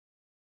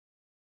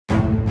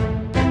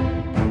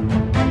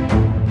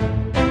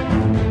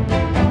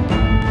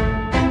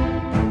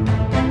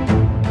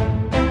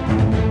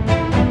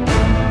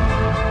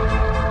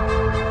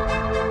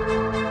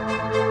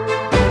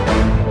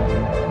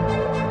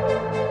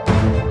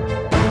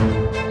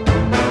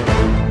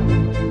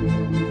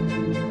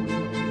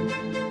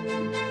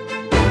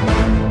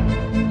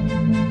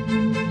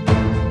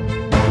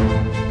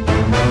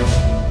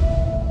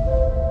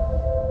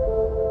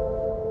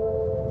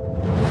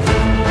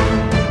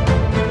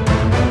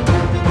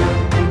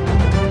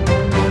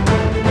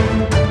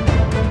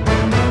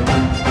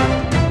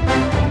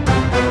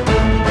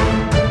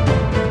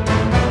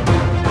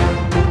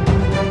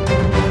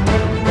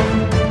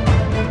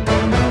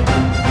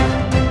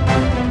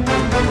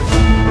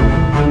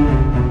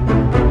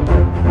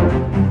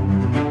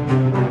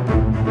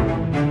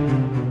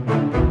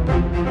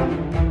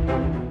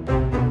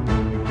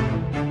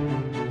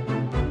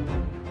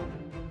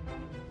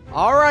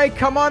right,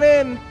 come on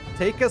in.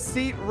 Take a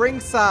seat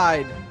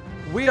ringside.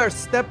 We are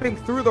stepping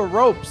through the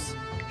ropes.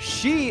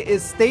 She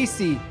is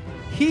Stacy.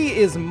 He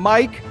is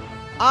Mike.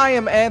 I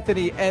am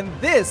Anthony, and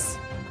this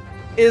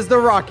is the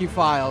Rocky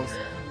Files.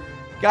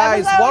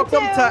 Guys,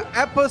 welcome to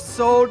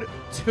episode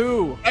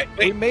 2.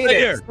 We made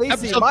it.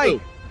 Stacy,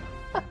 Mike.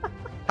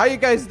 How you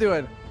guys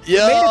doing?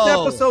 Yo. We made it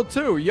to episode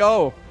 2.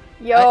 Yo.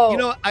 You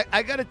know,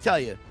 I got to tell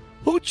you,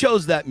 who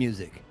chose that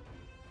music?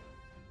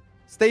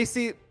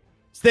 Stacy.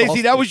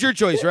 Stacy, that was your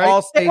choice, right?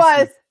 All Stacy. It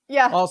was.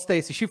 Yeah. All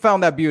Stacy. She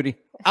found that beauty.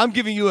 I'm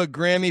giving you a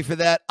Grammy for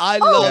that. I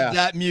love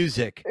that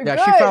music. Yeah,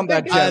 she found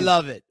that gem. I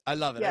love it. I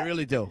love it. Yeah. I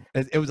really do.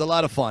 It was a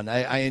lot of fun.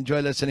 I enjoy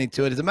listening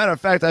to it. As a matter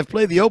of fact, I've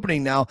played the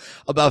opening now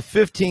about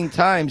 15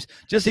 times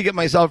just to get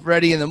myself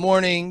ready in the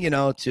morning, you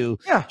know, to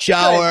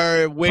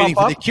shower, waiting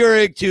for the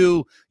Keurig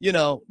to, you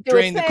know,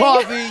 drain the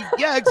coffee.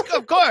 Yeah,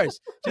 of course.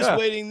 Just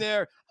waiting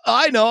there.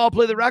 I know. I'll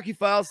play the Rocky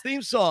Files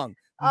theme song.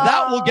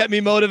 That will get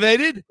me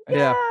motivated.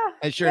 Yeah.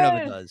 And sure enough,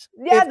 it does.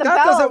 Yeah, the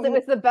bells. It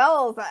was the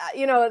bells.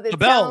 You know, the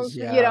bells.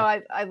 Sounds, you know,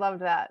 I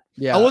loved that.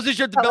 Yeah. I wasn't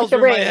sure if the bells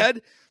were in my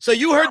head. So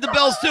you heard the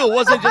bells too. It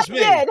wasn't just me.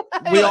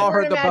 We all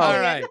heard the bells. All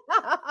right.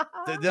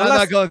 I'm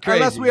not going crazy.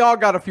 Unless we all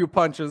got a few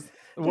punches.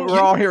 We're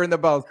all hearing the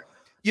bells.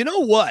 You know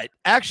what?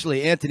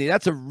 Actually, Anthony,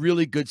 that's a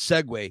really good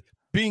segue.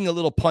 Being a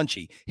little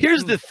punchy.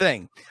 Here's the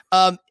thing.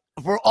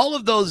 For all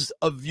of those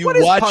of you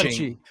watching,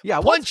 punchy? Yeah,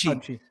 what's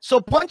punchy?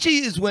 So punchy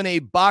is when a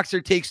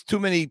boxer takes too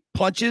many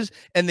punches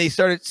and they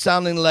started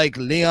sounding like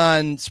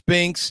Leon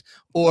Spinks,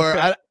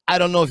 or I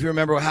don't know if you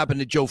remember what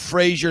happened to Joe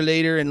Frazier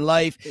later in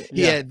life.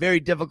 He had a very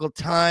difficult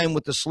time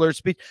with the slurred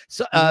speech.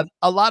 So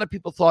a lot of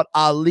people thought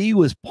Ali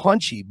was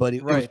punchy, but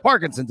it was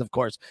Parkinson's, of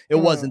course. It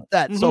wasn't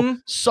that. So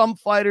some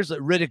fighters, like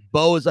Riddick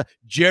Bowe,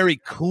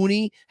 Jerry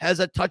Cooney has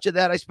a touch of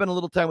that. I spent a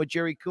little time with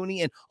Jerry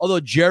Cooney, and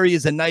although Jerry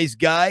is a nice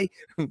guy,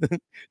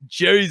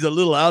 Jerry's a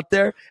little out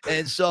there.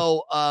 And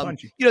so,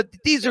 you know,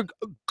 these are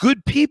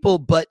good people,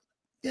 but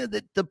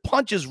the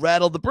punches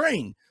rattle the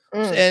brain.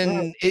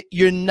 And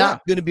you're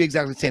not going to be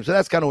exactly the same. So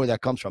that's kind of where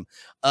that comes from.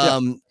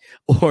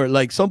 Or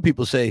like some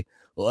people say,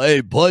 well,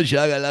 hey, punch,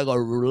 I got like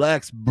a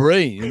relaxed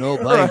brain, you know,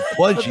 by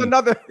punching.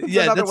 That's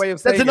another way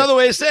of saying it. That's another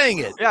way of saying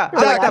it. Yeah,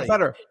 exactly. I like that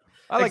better.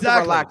 I like a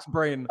relaxed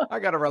brain. I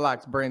got a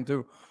relaxed brain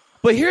too.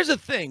 But here's the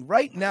thing.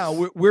 Right now,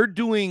 we're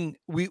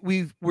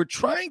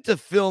trying to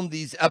film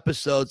these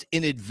episodes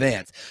in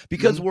advance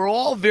because we're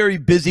all very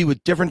busy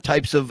with different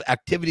types of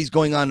activities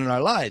going on in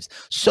our lives.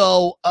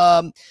 So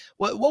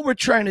what we're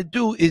trying to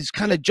do is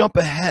kind of jump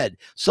ahead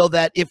so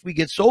that if we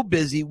get so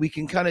busy, we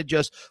can kind of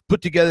just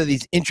put together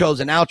these intros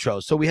and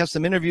outros. So we have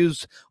some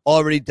interviews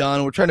already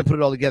done. We're trying to put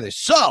it all together.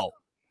 So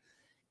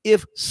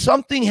if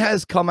something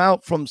has come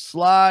out from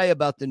Sly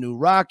about the new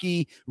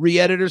Rocky,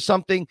 re-edit or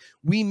something,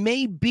 we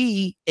may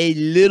be a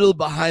little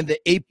behind the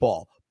 8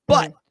 ball.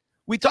 But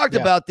we talked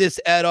about this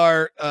at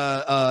our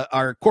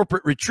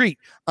corporate retreat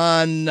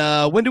on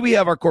when do we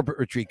have our corporate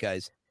retreat,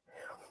 guys?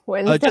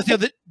 Wednesday. Just the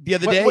other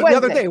day? The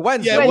other day,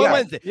 Wednesday. Yeah,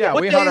 Wednesday. Yeah,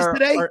 what day is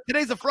today?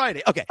 Today's a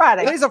Friday. Okay.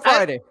 Friday. Today's a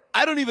Friday.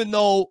 I don't even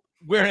know,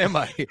 where am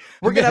I?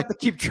 We're going to have to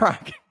keep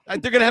track.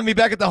 They're going to have me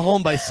back at the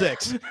home by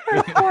 6.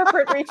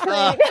 Corporate retreat.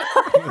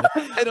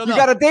 I don't know. You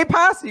got a day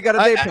pass? You got a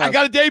day pass. I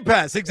got a day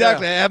pass.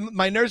 Exactly. I have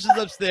my nurse is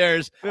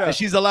upstairs and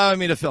she's allowing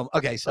me to film.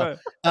 Okay. So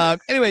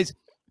anyways,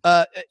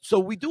 so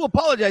we do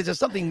apologize if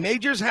something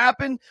major's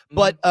happened,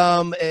 but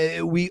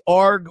we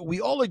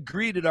all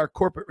agreed at our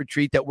corporate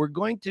retreat that we're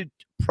going to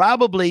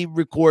probably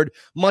record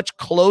much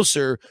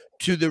closer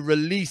to the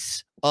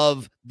release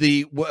of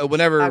the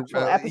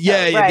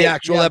the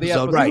actual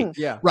episode.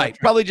 Right.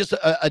 Probably just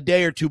a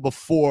day or two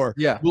before.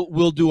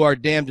 We'll do our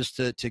damnedest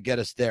to get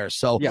us there.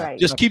 So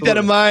just keep that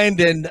in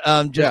mind and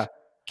just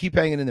keep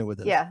hanging in there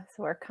with us. Yeah.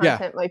 So our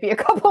content might be a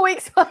couple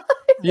weeks behind.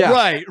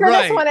 Right. For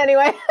this one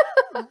anyway.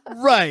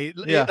 Right.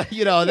 Yeah.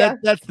 You know,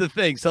 that's the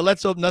thing. So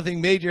let's hope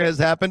nothing major has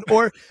happened,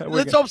 or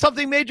let's hope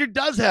something major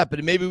does happen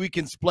and maybe we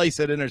can splice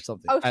it in or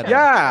something. Oh,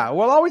 sure.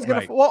 We're always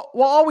gonna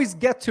we'll always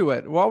get to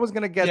it. We're always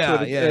gonna get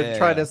to it and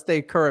try to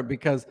stay current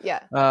because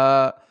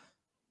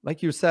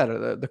like you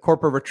said, the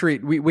corporate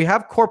retreat. We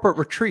have corporate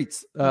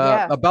retreats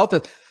about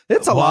this.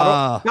 It's a lot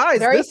of guys.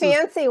 Very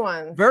fancy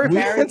ones. Very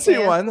fancy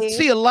ones.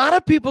 See, a lot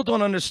of people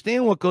don't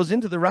understand what goes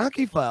into the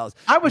Rocky Files.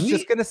 I was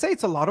just going to say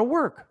it's a lot of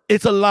work.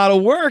 It's a lot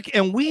of work.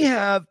 And we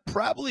have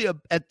probably,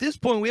 at this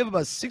point, we have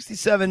about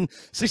 67,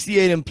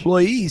 68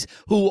 employees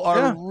who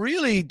are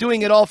really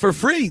doing it all for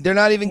free. They're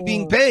not even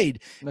being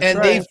paid. That's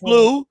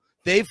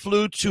they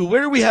flew to,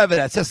 where do we have it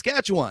at?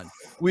 Saskatchewan.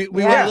 We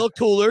went a little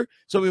cooler.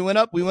 So we went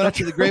up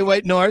to the Great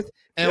White North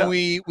and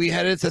we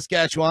headed to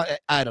Saskatchewan.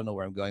 I don't know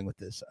where I'm going with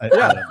this. I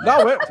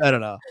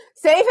don't know.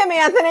 Save him,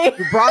 Anthony.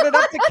 We brought it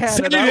up to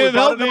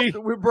Canada. We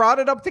we brought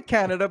it up to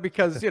Canada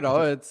because, you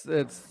know, it's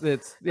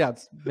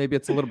maybe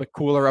it's a little bit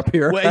cooler up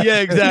here. Well, yeah,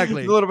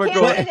 exactly. A little bit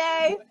Canada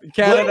Day.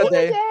 Canada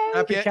Day.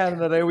 Happy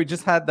Canada Day. We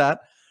just had that.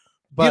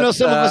 But, you know,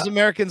 some of us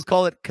Americans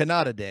call it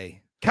Canada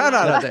Day.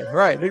 Canada Day,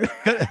 right?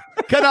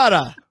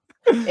 Canada.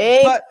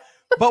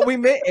 But we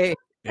made a.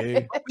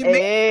 We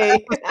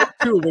made episode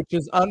 2, which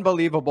is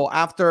unbelievable.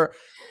 After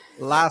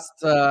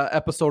last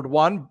episode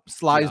 1,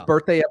 Sly's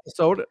birthday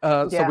episode.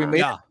 So we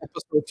made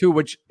episode 2,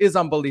 which is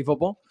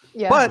unbelievable.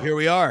 Yeah. But here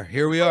we are.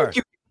 It's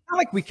not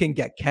like we can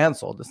get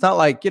canceled. It's not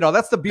like,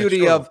 that's the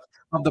beauty of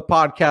the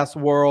podcast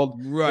world,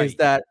 is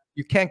that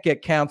you can't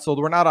get canceled.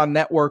 We're not on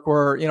network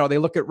where, they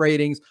look at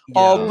ratings.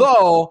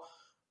 Although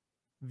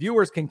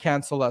viewers can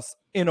cancel us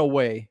in a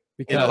way.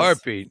 Because in a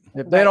heartbeat.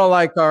 If they don't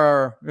like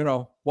our,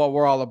 what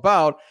we're all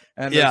about,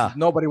 and there's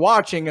nobody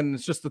watching, and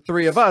it's just the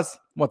 3 of us,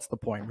 what's the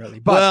point, really?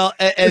 But well,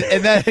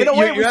 and that in a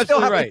way, we you're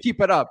still have right. to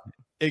keep it up.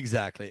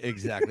 Exactly.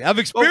 I've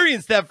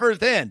experienced that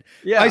firsthand.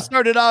 Yeah, I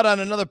started out on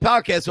another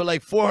podcast with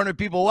like 400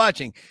 people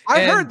watching.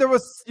 I heard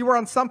you were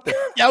on something.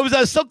 Yeah, I was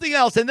on something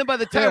else, and then by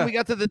the time we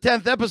got to the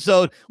 10th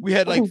episode, we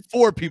had like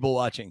 4 people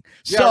watching.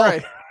 So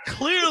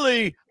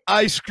clearly,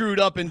 I screwed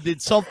up and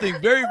did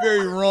something very,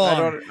 very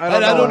wrong. I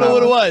don't know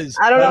what it was.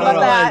 I don't know about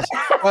that.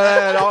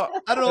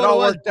 I don't know. It all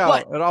worked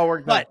out. It all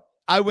worked out. But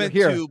I went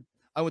to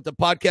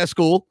podcast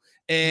school,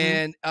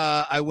 and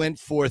I went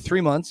for 3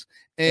 months,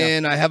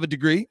 and I have a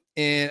degree,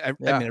 and I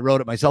mean I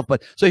wrote it myself.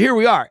 But so here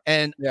we are,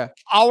 and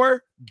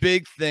our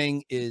big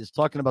thing is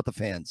talking about the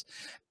fans,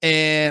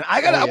 and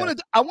I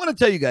want to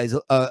tell you guys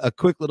a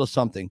quick little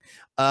something.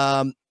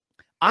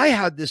 I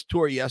had this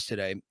tour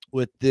yesterday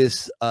with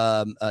this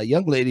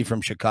young lady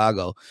from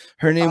Chicago.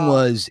 Her name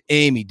was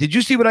Amy. Did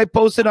you see what I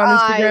posted on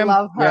Instagram? I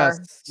love her.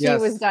 Yes. She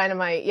was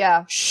dynamite.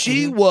 Yeah.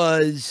 She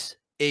was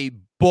a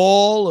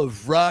ball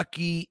of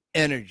Rocky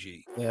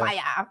energy.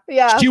 Fire.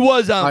 Yeah. She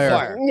was on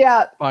fire.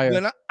 Yeah.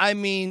 Fire. I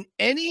mean,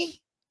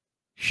 any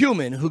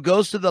human who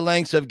goes to the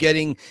lengths of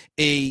getting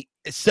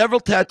several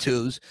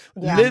tattoos,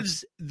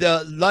 lives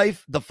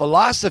the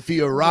philosophy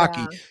of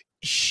Rocky.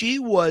 She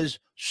was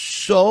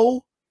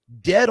so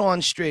dead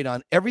on straight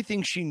on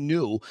everything she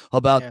knew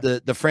about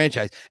the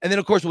franchise. And then,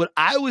 of course, what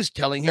I was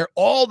telling her,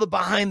 all the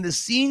behind the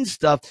scenes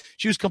stuff,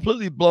 she was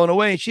completely blown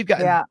away. And she'd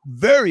gotten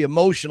very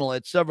emotional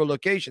at several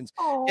locations.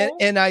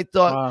 And I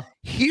thought,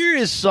 here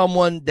is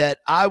someone that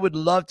I would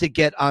love to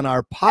get on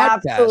our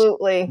podcast.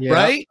 Absolutely.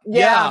 Right?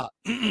 Yeah.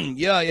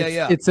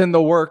 It's in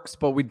the works,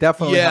 but we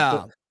definitely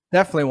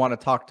definitely want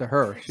to talk to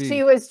her.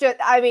 She was just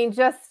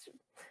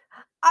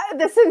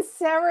the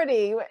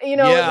sincerity,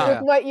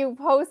 with what you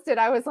posted,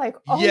 I was like,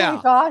 oh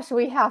my gosh,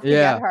 we have to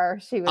get her.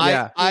 She was.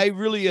 I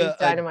really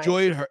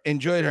enjoyed her,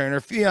 and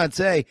her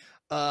fiance.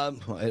 I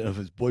don't know if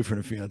it's boyfriend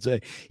or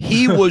fiance.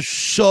 He was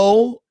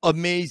so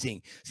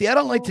amazing. See, I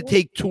don't like to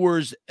take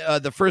tours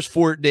the first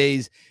 4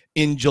 days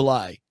in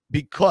July,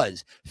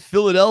 because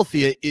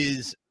Philadelphia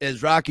is,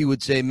 as Rocky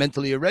would say,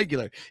 mentally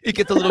irregular. It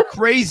gets a little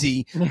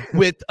crazy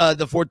with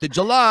the 4th of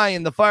July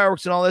and the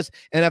fireworks and all this.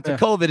 And after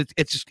COVID,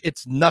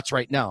 it's nuts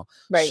right now.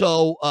 Right.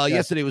 So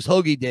yesterday was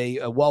Hoagie Day,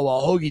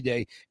 Wawa Hoagie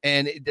Day,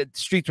 and the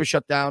streets were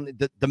shut down.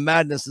 The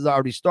madness has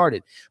already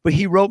started. But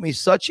he wrote me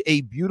such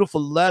a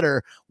beautiful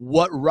letter,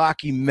 what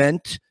Rocky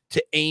meant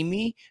to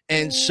Amy.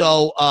 And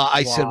so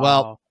I said,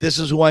 well, this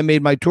is who I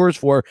made my tours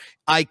for.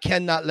 I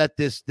cannot let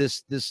this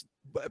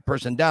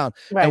person down.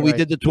 And we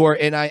did the tour,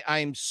 and I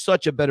am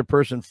such a better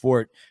person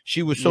for it.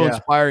 She was so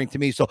inspiring to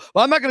me. So,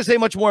 well, I'm not going to say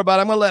much more about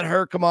it. I'm going to let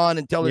her come on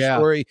and tell her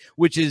story,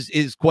 which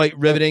is quite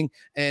riveting.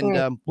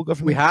 And we'll go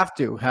from We there. have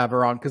to have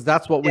her on, because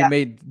that's what we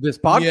made this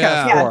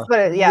podcast for.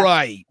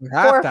 Right.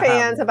 For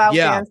fans, about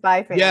fans,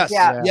 by fans. Yes.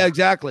 Yeah,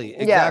 exactly.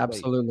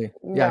 Absolutely.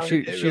 Yeah,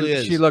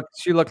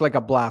 she looked like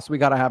a blast. We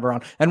got to have her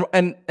on.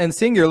 And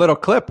seeing your little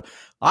clip,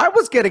 I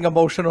was getting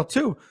emotional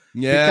too.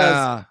 Yeah.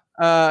 Because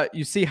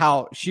you see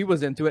how she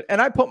was into it,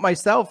 and I put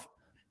myself,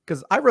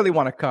 because I really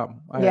want to come.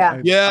 I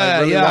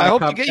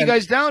hope to get you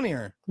guys down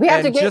here. We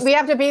have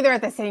to be there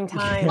at the same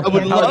time. I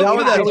would love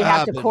for that. We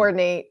have to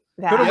coordinate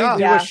that. Could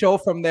we do a show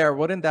from there?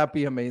 Wouldn't that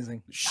be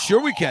amazing? Sure,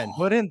 we can.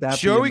 Wouldn't that?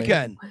 Sure, be we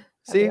can.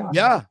 See,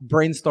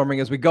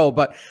 brainstorming as we go,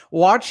 but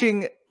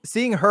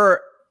seeing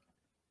her,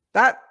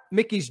 that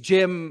Mickey's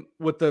gym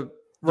with the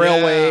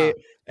railway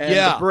and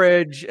the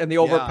bridge and the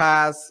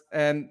overpass,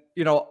 and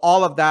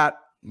all of that.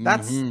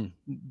 That's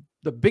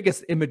the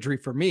biggest imagery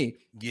for me.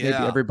 Maybe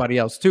everybody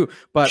else too,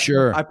 but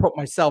I put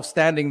myself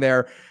standing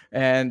there,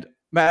 and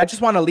man, I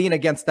just want to lean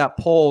against that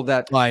pole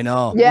that I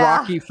know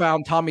Rocky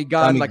found Tommy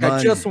Gunn.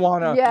 I just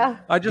want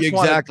to. I just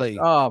want to.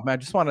 Oh man, I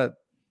just want to.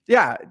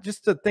 Yeah,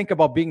 just to think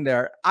about being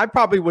there, I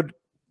probably would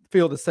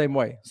feel the same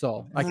way.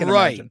 So I can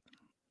imagine.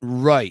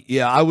 Right.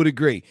 Yeah, I would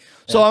agree.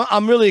 So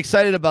I'm really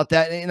excited about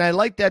that. And I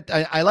like that.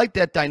 I like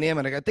that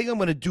dynamic. I think I'm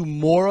going to do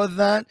more of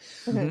that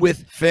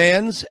with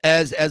fans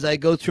as I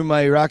go through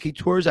my Rocky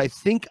tours. I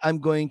think I'm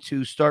going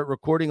to start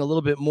recording a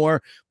little bit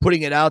more,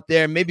 putting it out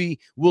there.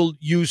 Maybe we'll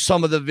use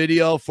some of the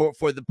video for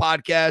the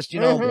podcast,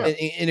 and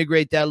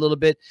integrate that a little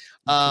bit.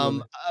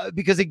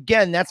 Because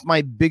again, that's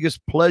my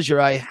biggest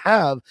pleasure I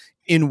have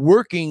in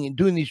working and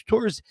doing these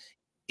tours.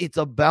 It's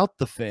about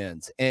the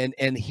fans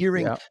and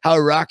hearing how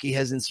Rocky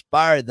has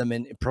inspired them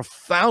and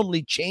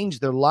profoundly changed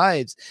their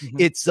lives.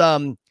 It's,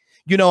 I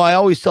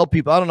always tell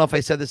people, I don't know if I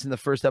said this in the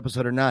first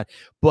episode or not,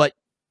 but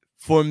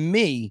for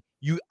me,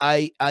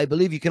 I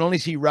believe you can only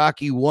see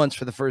Rocky once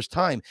for the first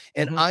time.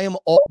 And I am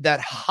all that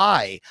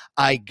high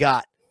I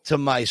got to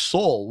my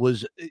soul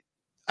was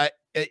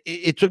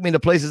it took me to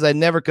places I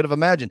never could have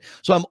imagined.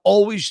 So I'm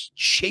always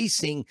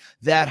chasing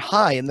that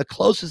high. And the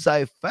closest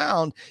I've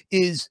found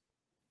is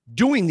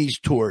doing these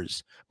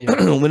tours.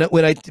 Yeah.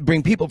 when I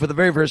bring people for the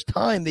very first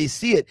time, they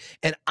see it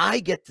and I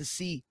get to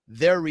see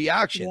their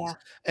reactions. Yeah.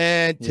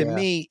 And to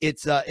me,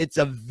 it's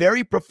a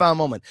very profound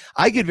moment.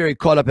 I get very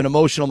caught up and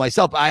emotional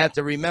myself. I have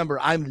to remember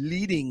I'm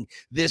leading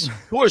this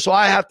tour, so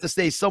I have to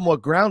stay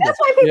somewhat grounded. That's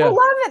why people love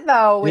it,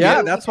 though.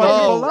 Yeah, that's why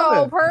people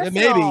love it. Personal.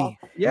 Maybe.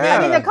 Yeah.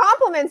 I mean, the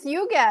compliments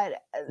you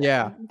get,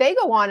 yeah, they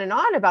go on and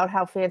on about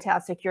how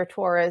fantastic your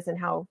tour is and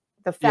how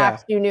the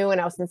facts you knew and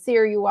how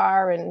sincere you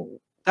are, and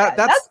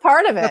that's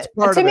part of it.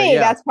 To me,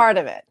 that's part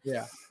of it.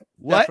 Yeah,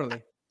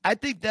 definitely. I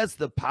think that's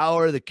the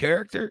power of the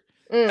character.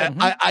 Mm-hmm.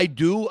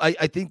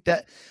 I think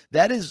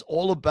that is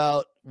all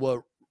about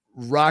what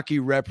Rocky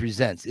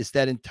represents. It's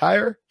that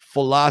entire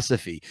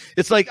philosophy.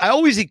 It's like I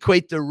always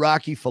equate the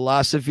Rocky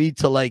philosophy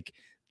to like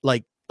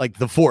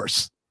the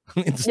Force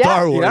in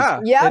Star Wars.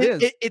 Yeah,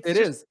 it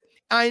is.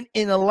 And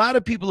a lot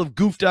of people have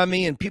goofed on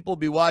me, and people will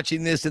be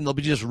watching this and they'll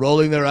be just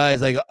rolling their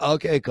eyes like,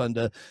 okay,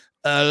 Kunda.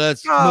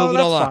 Let's move it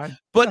along.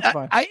 But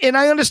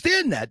I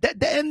understand that.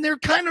 And they're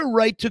kind of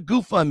right to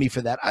goof on me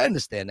for that. I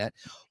understand that.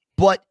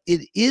 But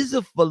it is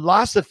a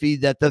philosophy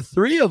that the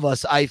three of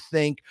us, I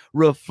think,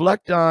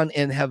 reflect on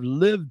and have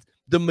lived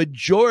the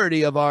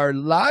majority of our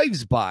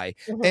lives by.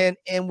 Mm-hmm.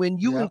 And when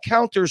you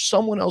encounter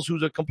someone else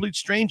who's a complete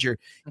stranger,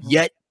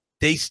 yet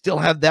they still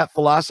have that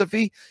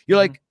philosophy, you're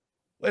like,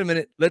 wait a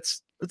minute,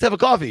 let's have a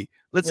coffee.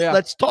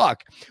 Let's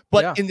talk.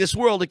 But in this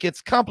world, it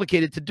gets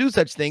complicated to do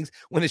such things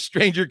when a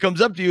stranger comes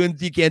up to you and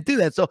you can't do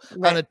that. So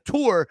on a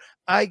tour,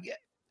 I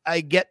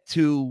get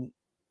to,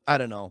 I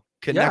don't know,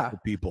 connect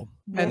with people.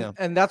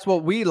 And that's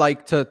what we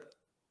like to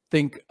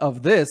think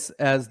of this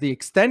as the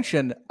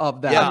extension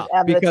of that.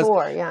 Of the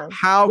tour,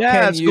 how can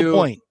that's you, a good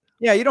point.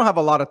 Yeah, you don't have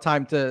a lot of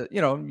time to,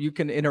 you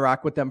can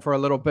interact with them for a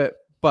little bit,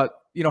 but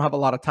you don't have a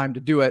lot of time to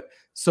do it.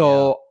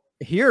 So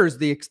here's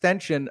the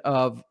extension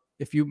of,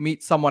 if you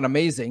meet someone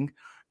amazing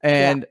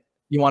and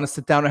you want to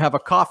sit down and have a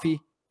coffee,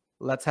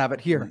 let's have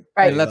it here.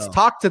 Right. And let's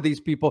talk to these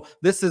people.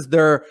 This is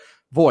their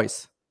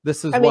voice.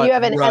 This is you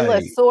have an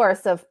endless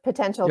source of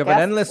potential guests. You have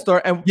an endless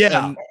story.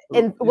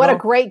 And what a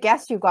great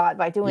guest you got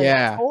by doing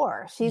that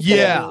tour. She's going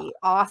to be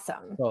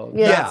awesome. So,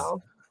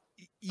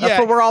 that's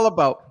what we're all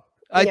about.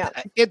 I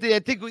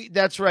think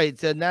that's right.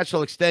 It's a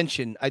natural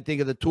extension, I think,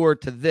 of the tour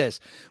to this,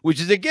 which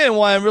is, again,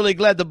 why I'm really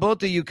glad that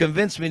both of you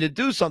convinced me to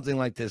do something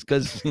like this,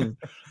 because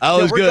I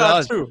was good.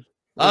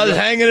 I was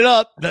hanging it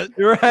up.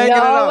 You're hanging it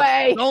up.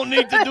 Way. Don't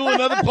need to do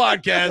another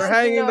podcast. You're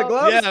hanging the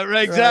gloves? Yeah,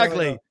 right,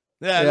 exactly.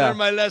 I learned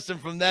my lesson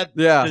from that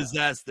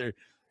disaster.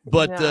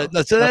 But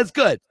so that's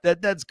good.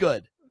 That's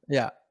good.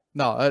 Yeah.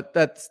 No,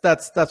 that's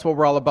what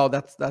we're all about.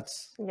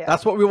 That's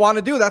what we want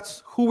to do.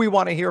 That's who we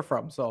want to hear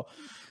from. So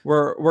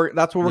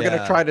that's what we're going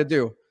to try to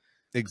do.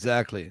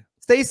 Exactly.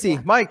 Stacy,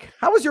 Mike,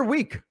 how was your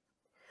week?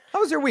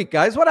 How was your week,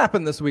 guys? What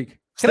happened this week?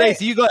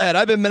 Stacy, you go ahead.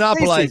 I've been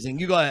monopolizing.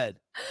 Stacey, you go ahead.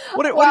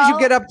 What did you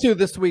get up to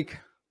this week?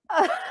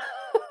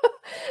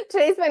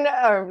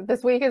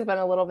 This week has been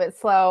a little bit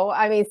slow.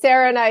 I mean,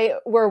 Sarah and I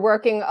were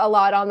working a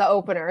lot on the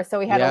opener, so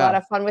we had a lot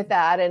of fun with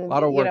that. And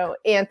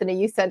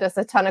Anthony, you sent us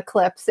a ton of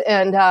clips,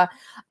 and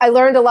I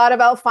learned a lot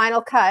about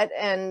Final Cut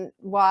and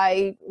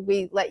why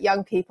we let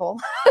young people.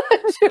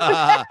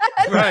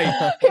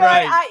 Right.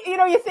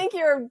 You think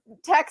you're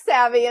tech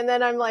savvy, and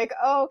then I'm like,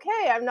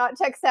 okay, I'm not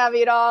tech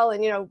savvy at all,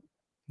 and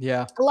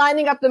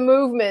lining up the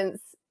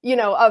movements.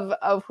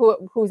 Of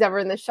who's ever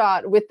in the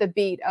shot with the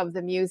beat of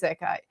the music.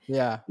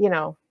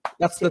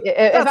 That's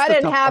if I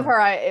didn't have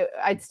her,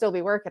 I'd still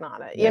be working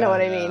on it. You know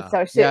what I mean?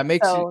 So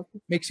it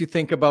makes you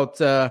think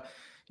about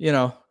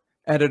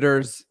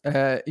editors.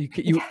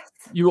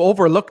 You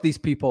overlook these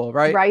people,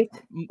 right? Right.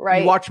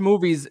 You watch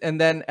movies, and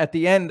then at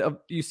the end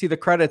you see the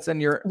credits, and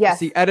you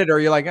see editor.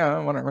 You're like,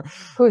 oh, whatever.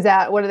 Who's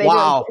that? What are they doing?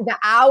 The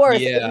hours.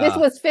 Yeah. This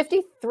was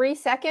 53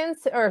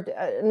 seconds, or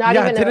not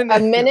even a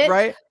minute,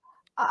 right?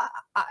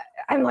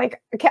 I'm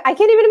like, I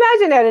can't even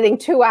imagine editing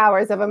 2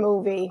 hours of a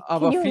movie.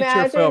 Can you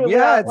feature film.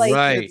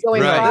 It's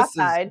going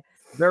cross-eyed.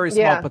 Very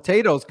small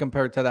potatoes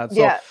compared to that.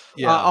 So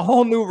a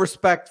whole new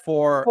respect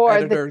for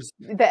editors.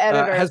 The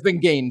editor has been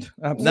gained.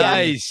 Absolutely.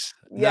 Nice.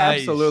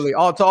 Absolutely. To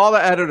all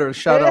the editors.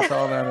 Shout out to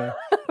all the editors.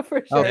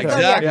 For sure.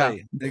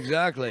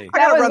 Exactly. I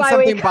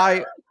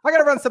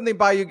gotta run something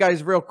by you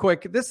guys real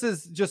quick. This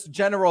is just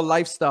general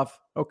life stuff,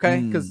 okay?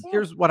 Because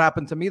here's what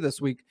happened to me this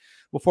week.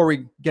 Before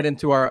we get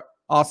into our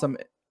awesome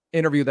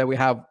interview that we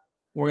have,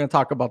 we're going to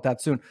talk about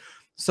that soon.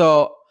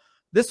 So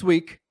this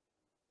week,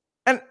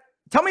 and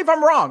tell me if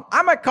I'm wrong,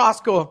 I'm at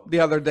Costco the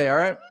other day. All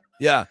right.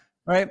 Yeah.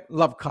 Right.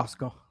 Love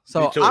Costco.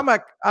 So I'm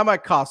at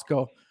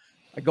Costco.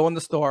 I go in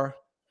the store,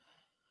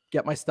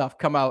 get my stuff,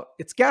 come out.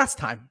 It's gas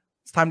time.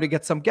 It's time to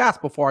get some gas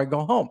before I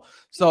go home.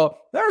 So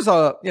there's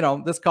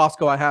this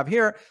Costco I have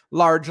here,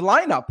 large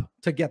lineup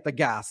to get the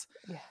gas.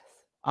 Yes.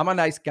 I'm a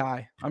nice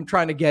guy. I'm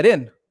trying to get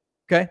in.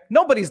 Okay.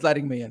 Nobody's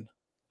letting me in.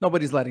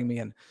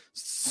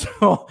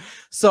 So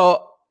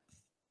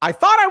I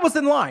thought I was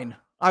in line.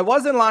 I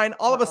was in line.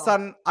 All of a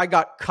sudden, I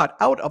got cut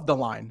out of the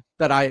line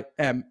that I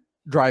am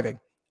driving.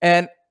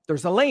 And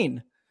there's a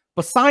lane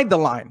beside the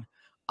line.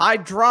 I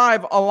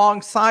drive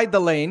alongside the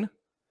lane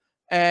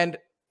and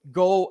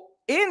go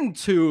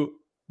into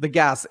the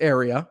gas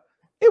area.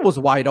 It was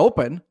wide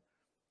open.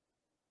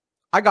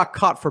 I got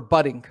caught for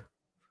butting.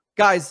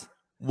 Guys,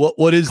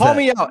 what is call that?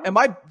 me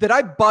out. Did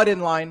I butt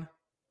in line?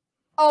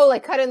 Oh,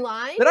 like cut in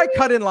line? Did I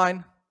cut in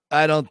line?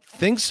 I don't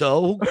think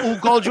so. Who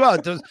called you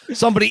out? Does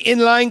somebody in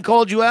line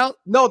called you out?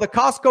 No, the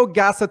Costco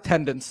gas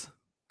attendants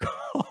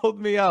called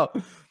me out.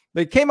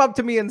 They came up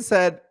to me and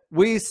said,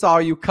 we saw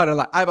you cut in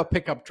line. I have a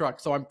pickup truck,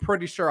 so I'm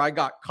pretty sure I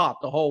got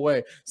caught the whole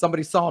way.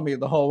 Somebody saw me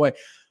the whole way.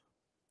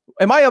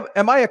 Am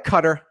I a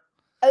cutter?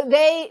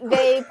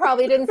 They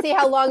probably didn't see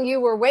how long you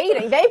were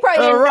waiting. They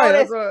probably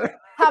didn't notice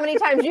how many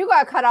times you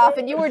got cut off,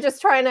 and you were just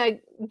trying to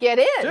get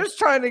in. Just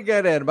trying to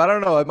get in, but I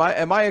don't know.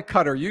 Am I a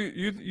cutter?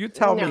 You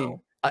tell me.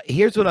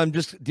 Here's what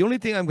the only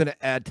thing I'm going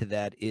to add to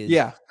that is,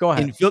 go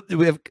ahead.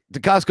 We have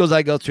the Costco's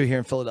I go through here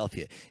in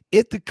Philadelphia.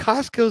 If the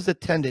Costco's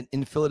attendant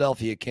in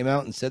Philadelphia came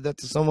out and said that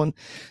to someone,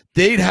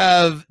 they'd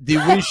have the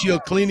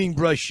windshield cleaning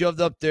brush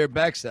shoved up their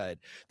backside.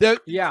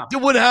 It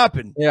wouldn't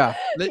happen. Yeah.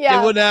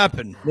 It wouldn't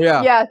happen.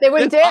 Yeah. They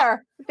wouldn't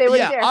dare. They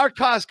wouldn't dare. Our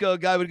Costco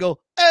guy would go,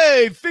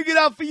 hey, figure it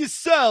out for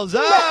yourselves.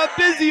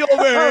 Busy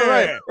over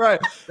here.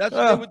 Right. That's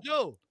what they would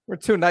do. We're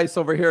too nice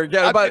over here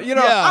again. But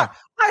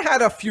I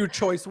had a few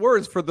choice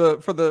words for the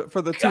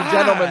two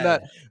gentlemen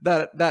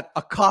that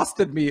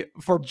accosted me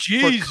for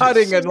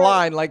cutting in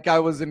line like I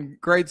was in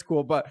grade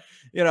school. But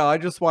I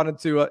just wanted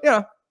to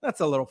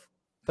that's a little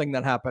thing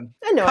that happened.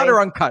 Cut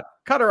or uncut.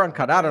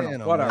 I don't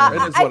know. Whatever.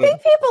 I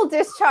think people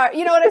discharge.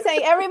 You know what I'm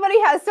saying? Everybody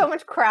has so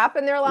much crap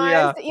in their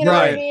lives. You know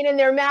what I mean? And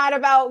they're mad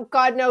about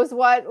God knows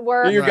what.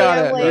 Work, you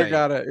got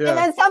it. Yeah. And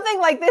then something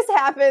like this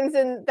happens,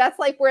 and that's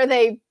like where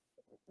they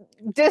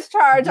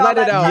discharge all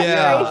that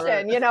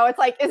frustration. It's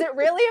like, is it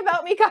really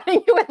about me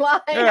cutting you in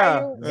line? Is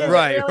it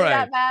really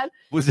that bad?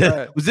 Was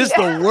this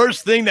the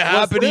worst thing to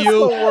happen to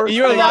you in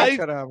your life?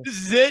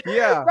 This is it?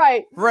 Yeah.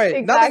 Right.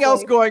 Exactly. Nothing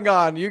else going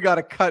on. You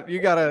gotta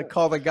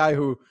call the guy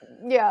who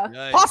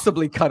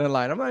possibly cut in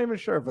line. I'm not even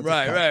sure if it's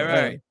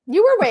right.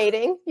 You were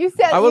waiting. You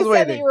said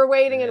that you were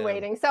waiting and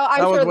waiting. So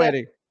I'm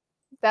sure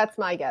that's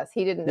my guess.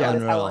 He didn't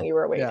notice how long you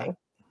were waiting. Yeah.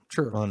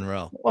 True.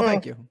 Unreal. Well,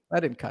 thank you. I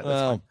didn't cut. That's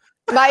fine.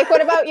 Mike,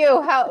 what about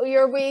you? How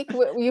your week?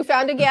 You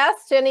found a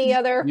guest? Any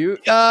other?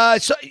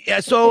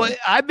 So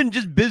I've been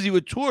just busy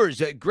with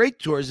tours. Great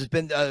tours. It's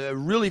been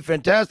really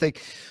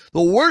fantastic.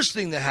 The worst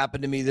thing that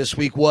happened to me this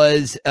week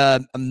was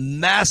a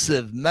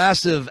massive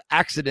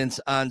accidents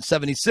on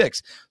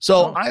 76.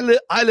 So I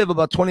live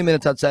about 20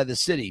 minutes outside the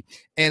city,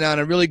 and on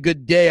a really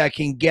good day, I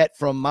can get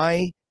from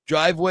my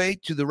driveway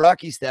to the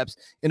Rocky Steps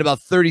in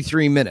about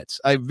 33 minutes.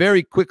 I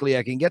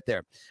can get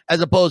there, as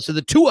opposed to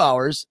the 2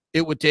 hours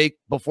it would take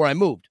before I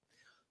moved.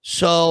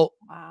 So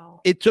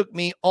it took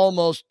me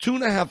almost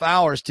 2.5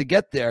 hours to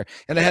get there.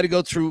 And I had to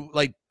go through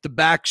like the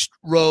back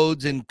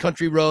roads and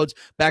country roads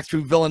back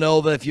through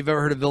Villanova. If you've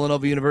ever heard of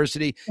Villanova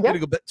University, you had to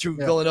go back through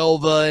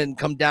Villanova and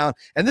come down.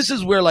 And this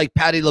is where like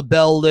Patti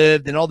LaBelle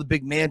lived, and all the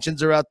big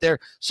mansions are out there.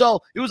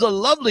 So it was a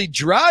lovely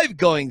drive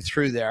going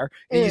through there.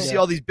 And you see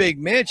all these big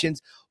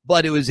mansions,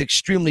 but it was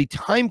extremely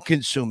time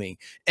consuming.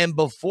 And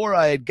before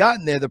I had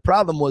gotten there, the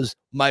problem was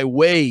my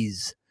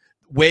Waze,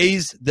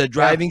 the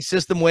driving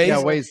system Waze. Yeah,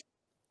 Waze.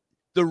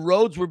 The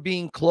roads were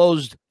being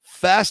closed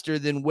faster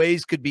than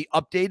Waze could be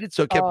updated,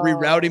 so it kept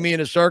rerouting me in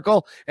a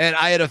circle, and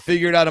I had to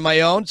figure it out on my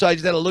own. So I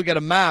just had to look at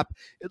a map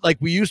like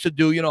we used to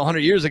do, 100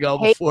 years ago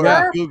before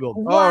Google.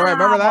 Wow. Oh, right,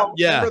 remember that?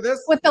 Yeah, remember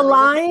this? With the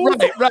lines,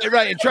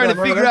 right, and trying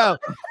to figure out,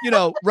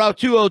 Route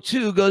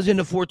 202 goes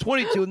into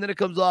 422, and then it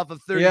comes off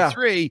of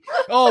 33.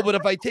 Oh, but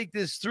if I take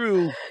this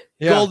through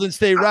Golden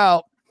State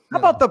Route, how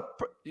about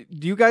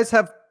do you guys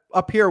have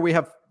up here? We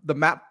have the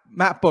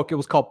map book. It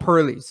was called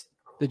Pearlie's.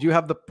 Did you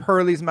have the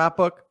Pearlie's map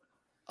book?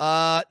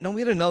 No,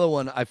 we had another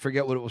one. I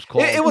forget what it was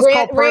called. It was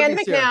called Rand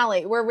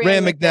McNally. We're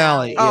Rand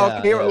McNally. Oh,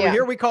 okay.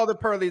 Here we called it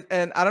Pearlie's,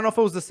 and I don't know if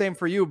it was the same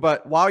for you,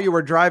 but while you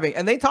were driving,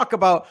 and they talk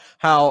about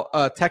how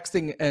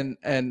texting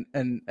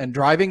and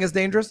driving is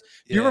dangerous.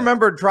 Do you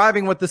remember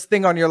driving with this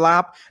thing on your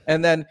lap,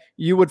 and then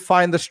you would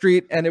find the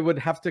street, and it would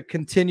have to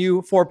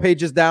continue 4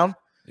 pages down?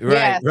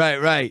 Right.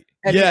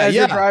 And as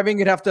you're driving,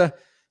 you'd have to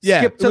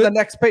skip to the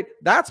next page.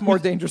 That's more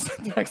dangerous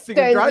than texting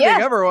and driving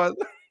ever was.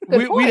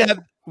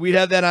 We'd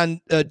have that on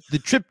the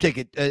trip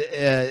ticket.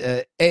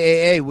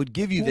 AAA would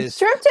give you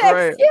this.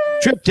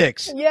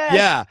 Triptychs.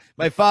 Yeah.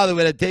 My father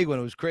would have to take one.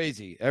 It was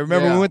crazy. I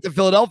remember we went to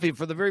Philadelphia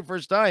for the very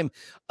first time.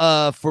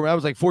 I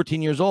was like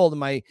 14 years old, and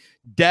my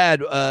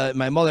dad,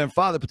 my mother and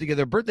father put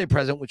together a birthday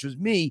present, which was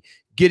me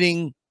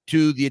getting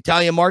to the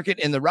Italian market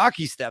and the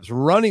Rocky Steps,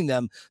 running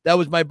them. That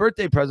was my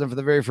birthday present for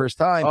the very first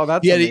time. Oh,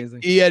 that's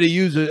amazing. He had to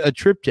use a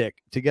triptych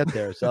to get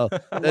there. So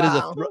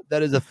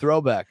that is a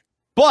throwback.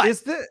 But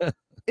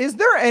is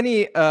there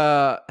any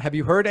have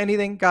you heard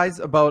anything, guys,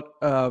 about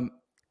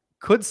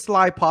could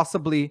Sly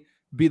possibly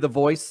be the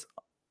voice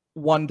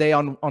one day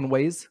on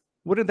Waze?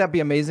 Wouldn't that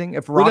be amazing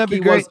if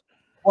Rocky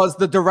was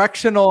the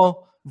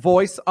directional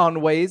voice on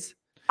Waze?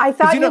 I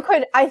thought you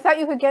could. I thought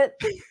you could get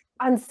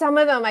on some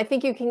of them. I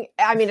think you can.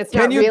 I mean, it's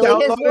not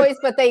really his voice,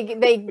 but they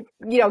get.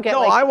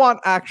 No, I want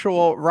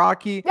actual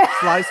Rocky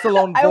Sly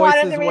Stallone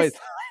voices. Waze.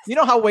 You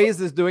know how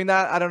Waze is doing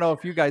that? I don't know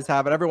if you guys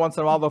have it. Every once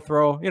in a while they'll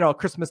throw,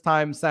 Christmas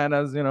time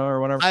Santas, or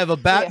whatever. I have a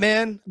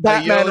Batman,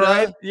 Batman,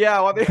 right? Yeah.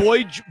 Well,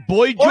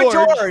 Boy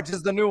George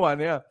is the new one.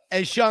 Yeah.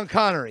 And Sean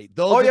Connery.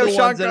 Those are the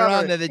ones that are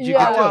on there that you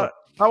can do.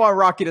 I want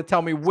Rocky to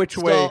tell me which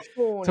way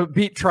to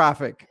beat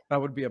traffic.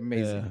 That would be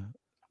amazing.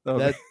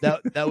 Yeah.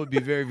 That would be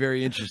very,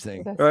 very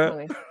interesting. That's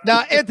funny.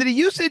 Now, Anthony,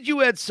 you said you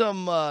had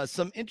some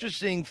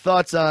interesting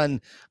thoughts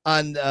on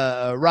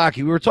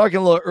Rocky. We were talking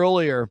a little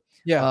earlier,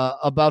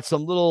 about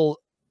some little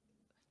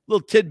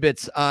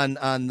tidbits on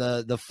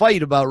the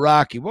fight about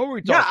Rocky. What were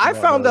we talking about? I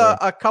found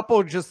a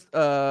couple just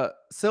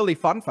silly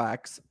fun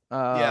facts.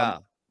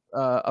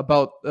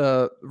 About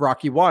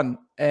Rocky 1,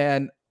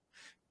 and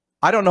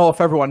I don't know if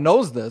everyone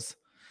knows this,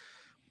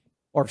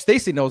 or if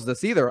Stacy knows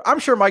this either. I'm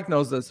sure Mike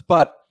knows this,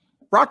 but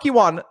Rocky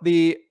 1,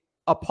 the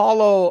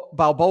Apollo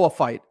Balboa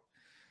fight,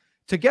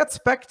 to get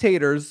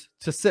spectators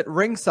to sit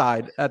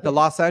ringside at the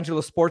Los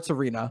Angeles Sports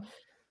Arena,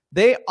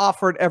 they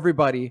offered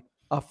everybody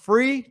a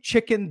free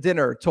chicken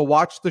dinner to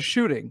watch the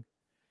shooting.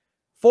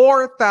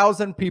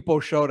 4,000 people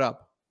showed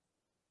up.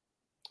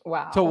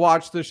 Wow. To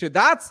watch the shoot.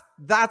 That's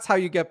how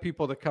you get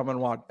people to come and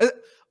watch.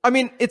 I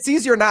mean, it's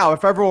easier now.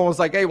 If everyone was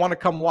like, hey, want to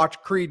come watch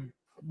Creed,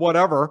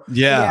 whatever.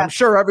 Yeah. I'm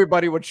sure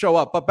everybody would show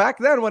up. But back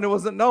then, when it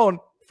wasn't known,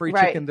 free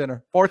chicken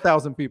dinner.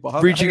 4,000 people.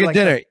 Free chicken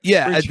dinner. That?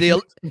 Yeah.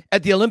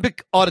 At the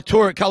Olympic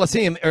Auditorium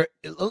Coliseum, or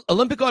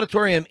Olympic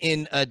Auditorium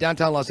in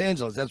downtown Los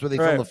Angeles. That's where they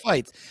filmed the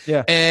fights.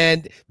 Yeah.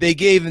 And they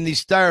gave in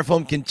these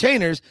styrofoam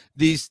containers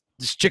this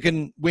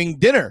chicken wing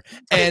dinner.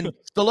 And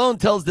Stallone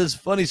tells this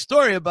funny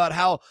story about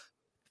how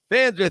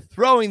fans are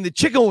throwing the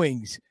chicken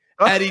wings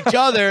at each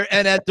other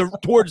and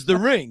towards the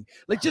ring,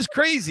 like just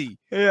crazy.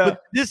 Yeah.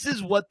 But this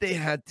is what they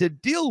had to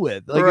deal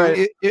with.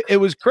 Like it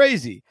was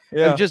crazy.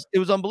 Yeah. It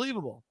was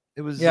unbelievable.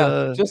 It was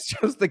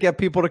just to get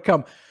people to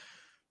come.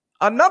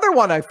 Another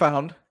one I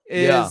found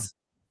is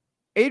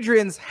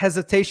Adrian's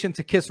hesitation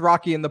to kiss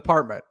Rocky in the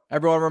apartment.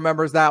 Everyone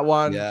remembers that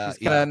one. Yeah.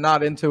 She's kind of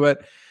not into it.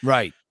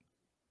 Right.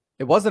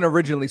 It wasn't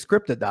originally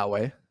scripted that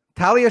way.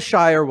 Talia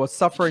Shire was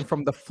suffering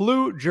from the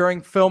flu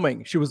during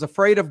filming. She was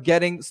afraid of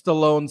getting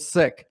Stallone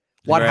sick.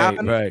 What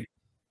happened? Right.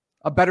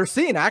 A better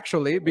scene,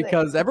 actually,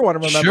 because everyone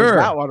remembers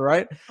that one,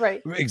 right? Right.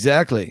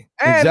 Exactly.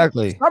 And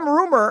exactly. Some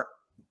rumor,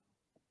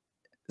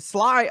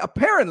 Sly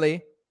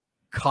apparently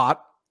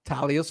caught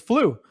Talia's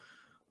flu.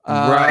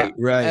 Right.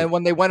 And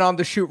when they went on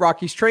to shoot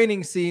Rocky's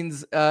training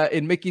scenes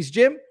in Mickey's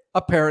gym,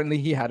 apparently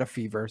he had a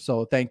fever.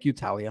 So thank you,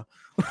 Talia.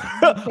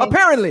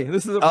 Apparently,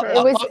 this is it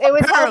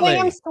was helping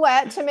him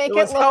sweat to make it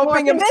look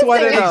helping more him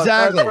sweat it out.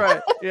 Exactly. That's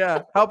right.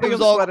 Yeah, helping him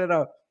sweat it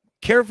out.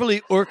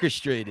 Carefully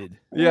orchestrated.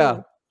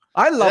 Yeah.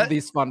 I love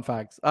these fun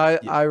facts. I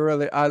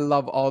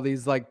love all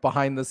these like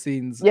behind the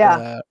scenes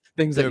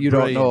things that you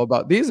don't know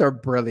about. These are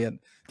brilliant.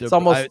 It's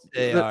almost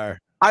they are.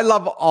 I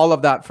love all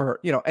of that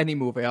for any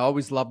movie. I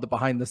always love the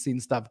behind the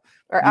scenes stuff.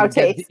 Or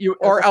outtakes.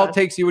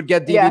 Outtakes. You would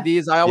get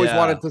DVDs. I always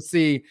wanted to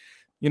see,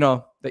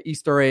 the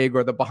Easter egg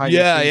or the behind the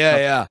scenes stuff.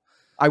 Yeah.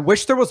 I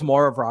wish there was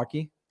more of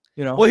Rocky.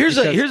 Well, here's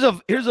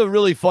a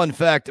really fun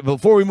fact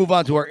before we move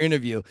on to our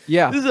interview.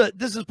 Yeah,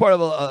 this is part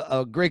of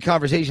a great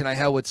conversation I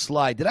had with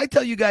Sly. Did I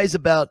tell you guys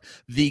about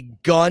the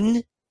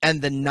gun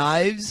and the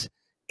knives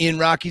in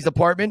Rocky's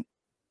apartment?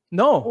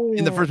 No,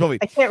 in the first movie.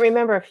 I can't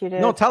remember if you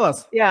did. No, tell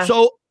us. Yeah.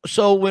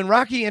 So when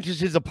Rocky enters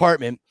his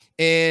apartment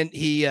and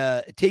he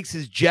takes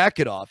his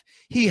jacket off,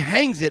 he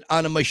hangs it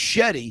on a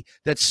machete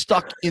that's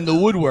stuck in the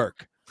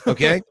woodwork.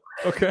 Okay.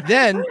 Okay.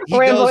 Then he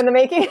Rambo goes in the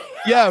making.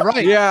 Yeah.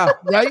 Right. Yeah.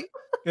 Right.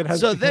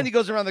 So then he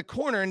goes around the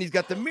corner and he's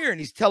got the mirror and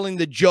he's telling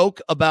the joke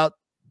about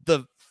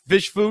the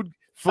fish food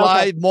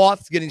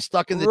moths getting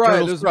stuck in the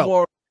turtle's throat.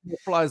 More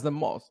flies than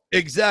moths.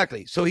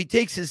 Exactly. So he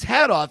takes his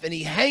hat off and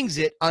he hangs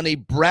it on a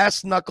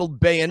brass knuckled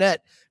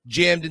bayonet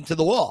jammed into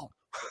the wall.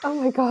 Oh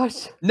my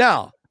gosh.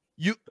 Now,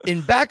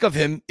 in back of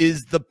him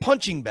is the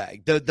punching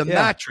bag, the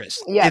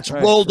mattress. Yeah. It's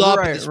rolled up,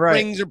 and the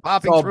springs are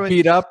popping through it.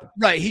 Beat up.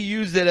 Right. He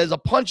used it as a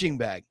punching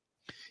bag.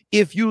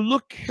 If you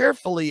look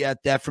carefully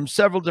at that from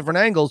several different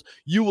angles,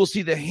 you will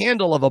see the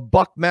handle of a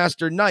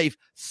Buckmaster knife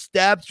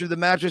stabbed through the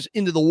mattress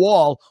into the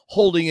wall,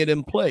 holding it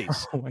in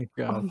place. Oh my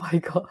God. Oh my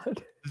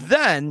God.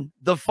 Then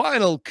the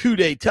final coup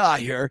d'etat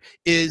here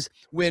is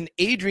when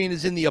Adrian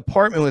is in the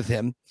apartment with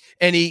him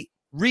and he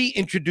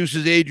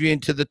reintroduces Adrian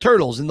to the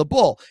turtles in the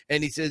bull.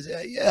 And he says,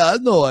 yeah, I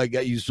know I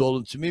got you sold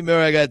them to me.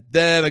 Remember, I got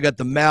them. I got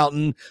the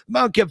mountain. The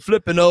mountain kept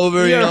flipping over.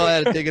 I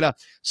had to take it out.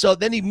 So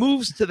then he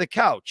moves to the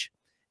couch.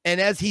 And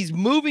as he's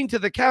moving to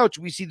the couch,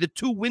 we see the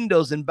two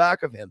windows in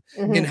back of him.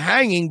 Mm-hmm. And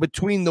hanging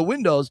between the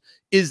windows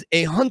is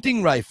a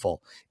hunting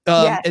rifle.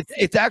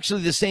 It's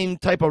actually the same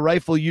type of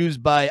rifle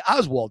used by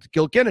Oswald to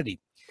kill Kennedy.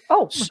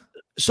 Oh.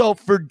 So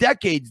for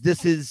decades,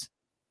 this has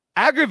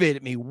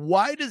aggravated me.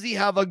 Why does he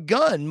have a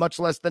gun, much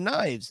less the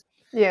knives?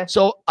 Yeah.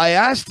 So I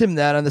asked him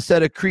that on the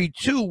set of Creed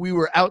 2. We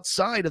were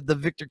outside of the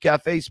Victor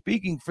Cafe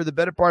speaking for the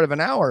better part of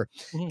an hour.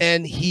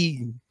 And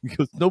he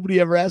goes, nobody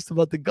ever asked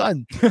about the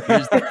gun.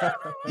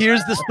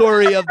 Here's the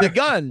story of the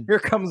gun. Here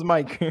comes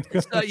Mike.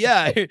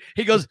 Yeah.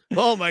 He goes,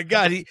 oh my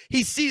God.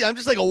 He sees, I'm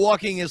just like a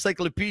walking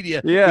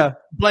encyclopedia. Yeah.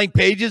 Blank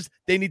pages.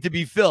 They need to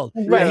be filled.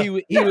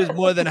 Right. He was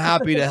more than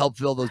happy to help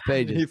fill those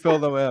pages. He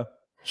filled them, yeah.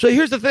 So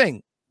here's the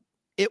thing.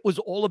 It was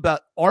all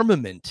about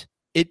armament.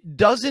 It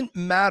doesn't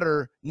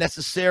matter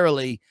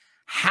necessarily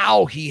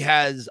how he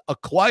has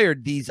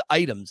acquired these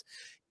items.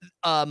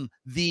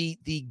 The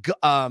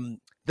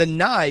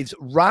knives,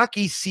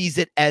 Rocky sees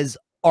it as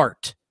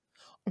art.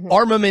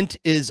 Armament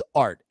is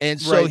art,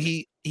 and so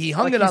he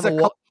hung it on the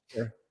wall.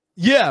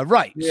 Yeah,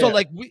 right. Yeah. So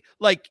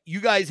like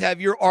you guys have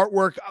your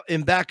artwork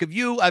in back of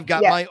you. I've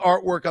got my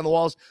artwork on the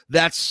walls.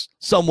 That's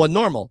somewhat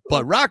normal.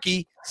 But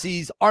Rocky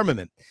sees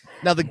armament.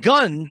 Now the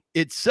gun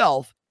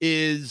itself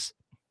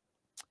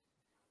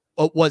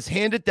was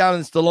handed down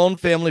in the Stallone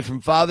family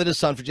from father to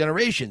son for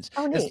generations.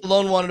 And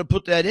Stallone wanted to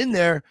put that in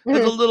there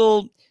as a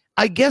little,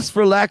 I guess,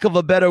 for lack of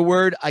a better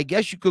word, I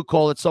guess you could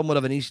call it somewhat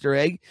of an Easter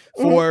egg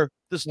for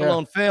the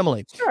Stallone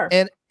family. Sure.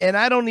 And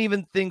I don't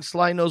even think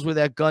Sly knows where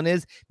that gun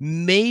is.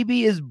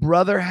 Maybe his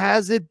brother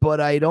has it,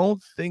 but I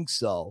don't think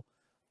so.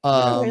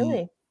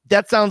 Really?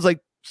 That sounds like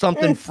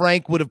something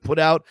Frank would have put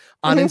out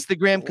on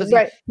Instagram, because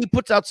he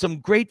puts out some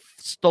great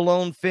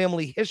Stallone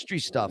family history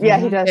stuff. Yeah,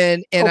 he does.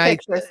 And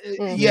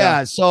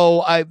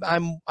so I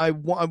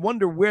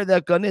wonder where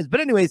that gun is. But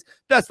anyways,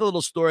 that's the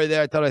little story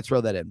there. I thought I'd throw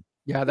that in.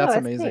 Yeah, that's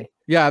amazing. Neat.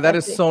 Yeah,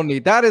 that's so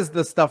neat. That is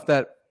the stuff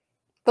that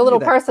the little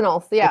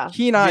personals. Yeah, the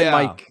keen eye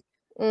Mike.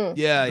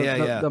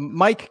 The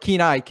Mike keen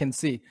eye can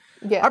see.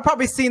 Yeah, I've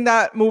probably seen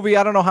that movie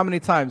I don't know how many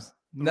times.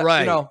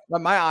 Right. You know,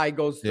 my eye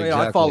goes, exactly.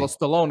 I follow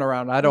Stallone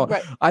around. I don't.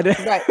 Right. I did.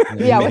 Right.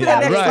 Yeah. What's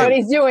that next what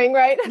he's doing?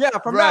 Right. Yeah.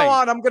 From now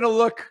on, I'm going to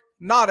look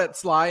not at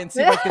Sly and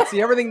see if I can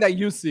see everything that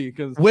you see.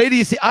 Because wait do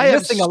you see? I'm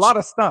missing a lot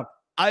of stuff.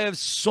 I have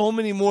so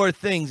many more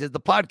things as the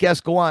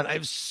podcast go on. I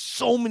have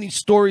so many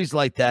stories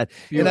like that.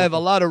 Beautiful. And I have a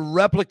lot of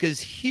replicas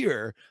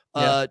here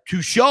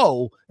to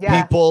show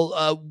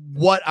people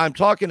what I'm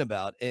talking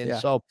about. And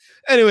so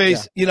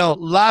anyways, you know,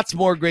 lots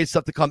more great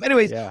stuff to come.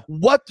 Anyways,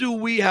 what do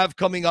we have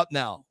coming up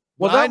now?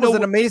 Well, that was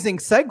an amazing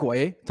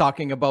segue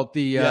talking about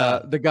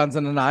the guns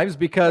and the knives,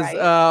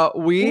 because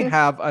we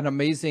have an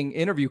amazing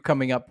interview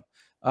coming up.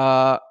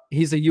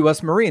 He's a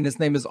U.S. Marine. His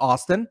name is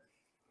Austin.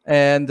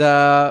 And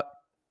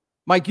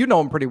Mike, you know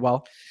him pretty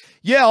well.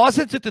 Yeah,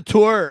 Austin took the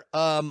tour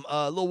a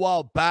little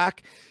while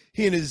back.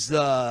 He and his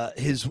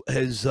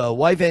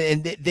wife,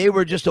 and they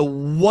were just a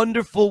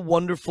wonderful,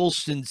 wonderful,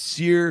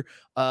 sincere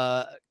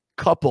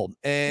couple.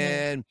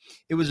 And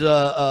it was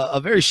a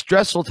very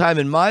stressful time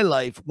in my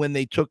life when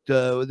they took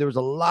there was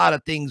a lot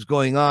of things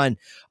going on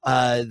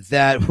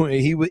that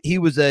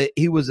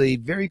he was a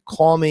very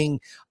calming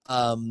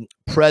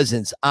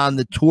presence on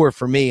the tour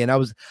for me, and I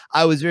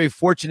was very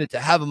fortunate to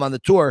have him on the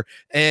tour.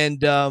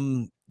 And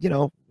you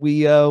know,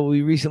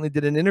 we recently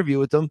did an interview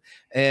with him,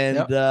 and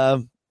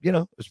you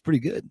know, it was pretty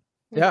good.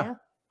 Yeah.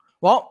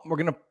 Well, we're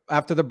gonna,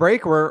 after the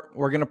break,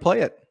 we're gonna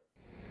play it.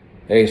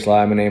 Hey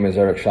Sly, my name is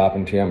Eric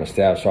Charpentier. I'm a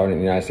staff sergeant in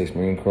the United States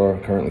Marine Corps,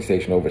 currently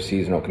stationed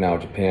overseas in Okinawa,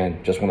 Japan.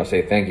 Just want to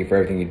say thank you for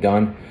everything you've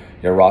done.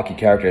 Your Rocky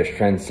character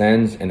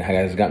transcends and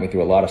has got me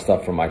through a lot of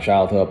stuff from my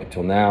childhood up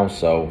until now.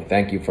 So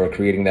thank you for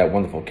creating that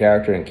wonderful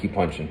character, and keep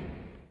punching.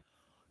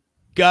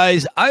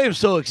 Guys, I am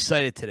so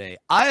excited today.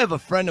 I have a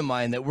friend of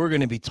mine that we're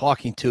going to be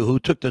talking to who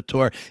took the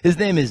tour. His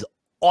name is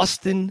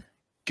Austin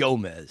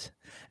Gomes.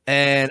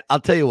 And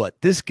I'll tell you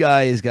what, this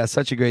guy has got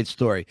such a great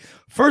story.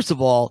 First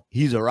of all,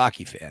 he's a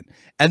Rocky fan,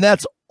 and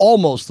that's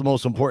almost the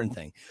most important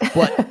thing.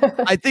 But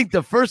I think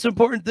the first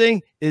important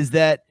thing is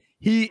that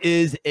he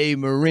is a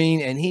Marine,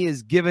 and he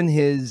has given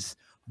his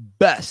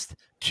best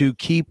to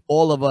keep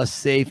all of us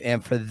safe.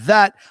 And for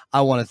that, I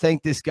want to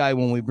thank this guy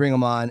when we bring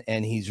him on,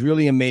 and he's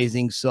really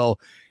amazing. So,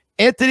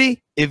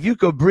 Anthony, if you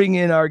could bring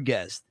in our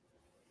guest.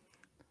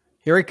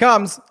 Here he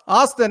comes.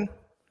 Austin.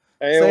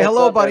 Hey, say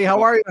hello, buddy.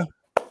 How are you?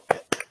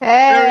 Hey.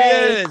 There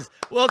he is.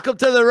 Welcome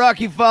to the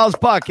Rocky Files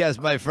podcast,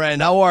 my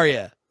friend. How are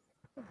you?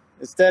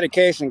 It's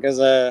dedication, because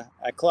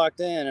I clocked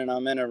in and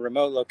I'm in a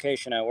remote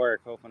location at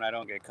work, hoping I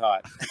don't get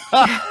caught.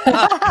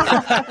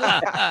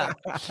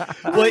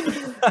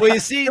 well, you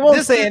see, they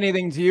won't say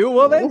anything to you,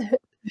 will they?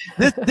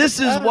 This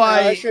is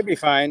why I should be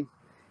fine.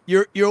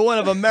 You're one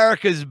of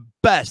America's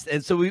best,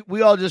 and so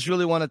we all just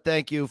really want to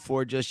thank you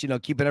for just, you know,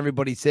 keeping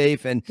everybody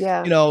safe and you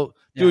know,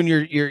 doing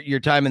your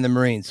time in the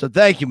Marines. So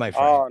thank you, my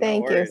friend. Oh, no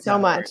thank worries, you so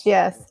much. Worries.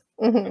 Yes.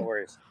 No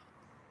worries.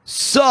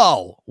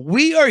 So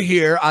we are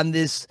here on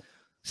this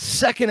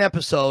second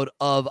episode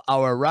of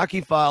our Rocky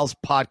Files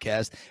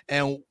podcast,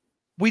 and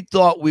we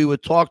thought we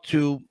would talk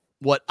to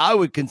what I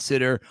would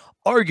consider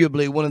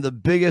arguably one of the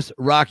biggest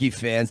Rocky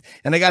fans.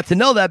 And I got to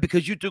know that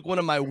because you took one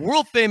of my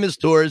world famous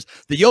tours,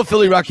 the Yo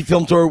Philly Rocky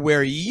Film Tour,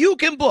 where you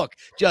can book.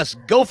 Just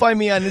go find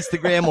me on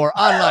Instagram or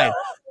online.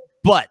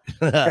 But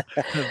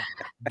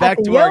back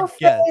to our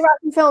guest.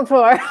 Rocky Film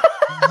Tour.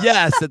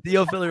 Yes, at the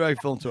Yo Philly Rocky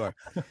Film Tour.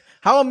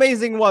 How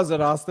amazing was it,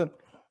 Austin?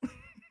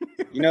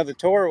 You know, the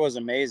tour was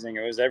amazing.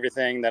 It was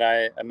everything that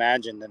I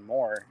imagined and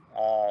more.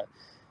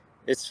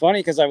 It's funny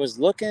because I was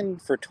looking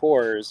for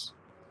tours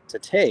to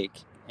take,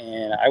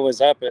 and I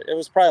was up. It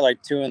was probably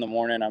like 2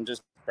 a.m. I'm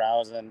just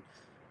browsing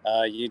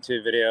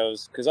YouTube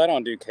videos because I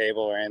don't do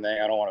cable or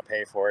anything. I don't want to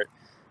pay for it.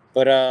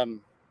 But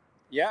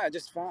yeah,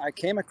 I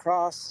came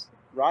across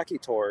Rocky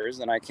Tours,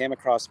 and I came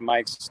across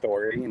Mike's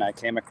story, and I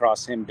came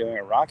across him doing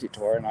a Rocky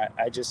tour, and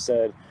I just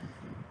said,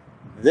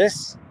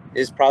 this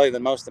is probably the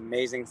most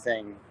amazing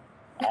thing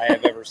I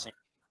have ever seen,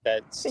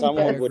 that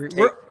someone would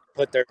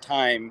put their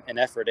time and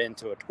effort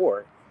into a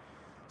tour.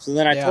 So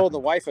then I told the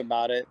wife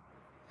about it,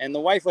 and the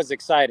wife was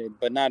excited,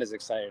 but not as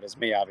excited as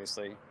me,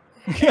 obviously.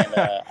 And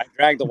I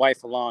dragged the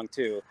wife along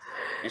too,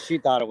 and she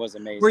thought it was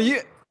amazing. Were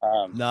you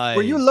nice.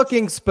 Were you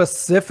looking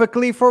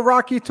specifically for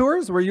Rocky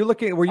Tours? Were you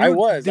looking? Were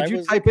you? Did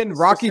you type in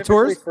Rocky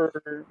Tours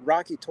for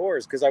Rocky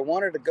Tours? Because I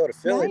wanted to go to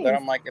Philly, but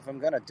I'm like, if I'm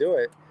gonna do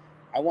it,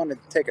 I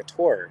wanted to take a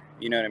tour.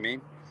 You know what I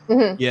mean?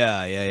 Mm-hmm.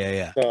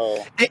 Yeah.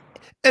 So,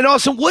 and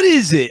also, what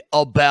is it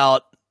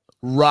about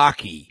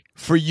Rocky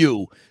for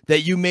you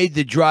that you made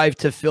the drive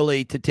to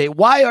Philly to take?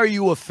 Why are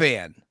you a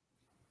fan?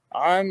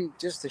 I'm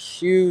just a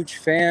huge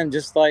fan,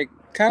 just like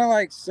kind of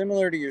like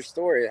similar to your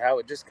story, how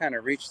it just kind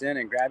of reached in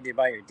and grabbed you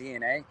by your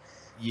DNA.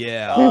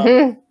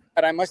 Yeah.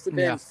 But I must have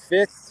been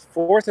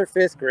fourth or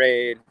fifth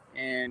grade,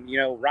 and you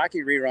know,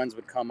 Rocky reruns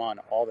would come on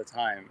all the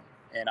time,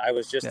 and I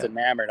was just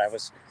enamored. I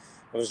was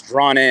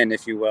drawn in,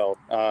 if you will,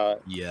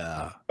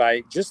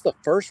 by just the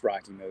first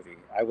Rocky movie.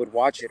 I would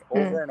watch it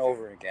over and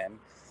over again,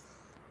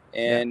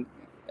 and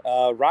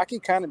Rocky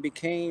kind of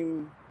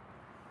became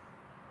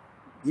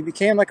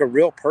like a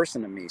real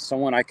person to me,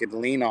 someone I could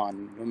lean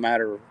on no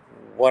matter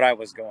what I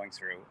was going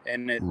through.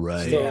 And it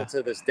still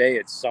to this day,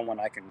 it's someone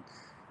I can,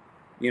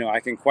 you know, I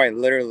can quite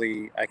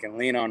literally, I can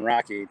lean on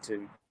Rocky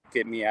to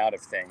get me out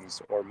of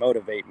things or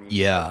motivate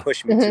me, or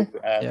push me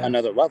to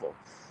another level.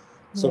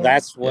 So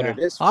that's what it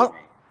is for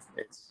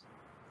me.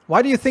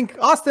 Why do you think,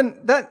 Austin,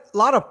 that a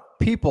lot of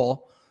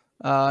people,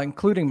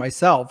 including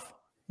myself,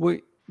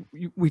 we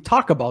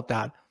talk about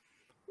that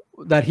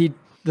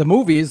the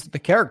movies, the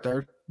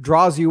character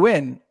draws you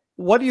in.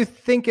 What do you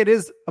think it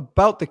is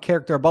about the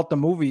character, about the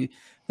movie,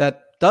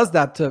 that does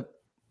that to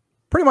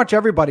pretty much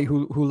everybody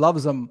who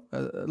loves them,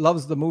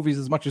 loves the movies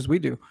as much as we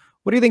do?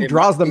 What do you think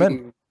draws them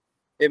in?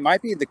 It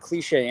might be the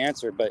cliche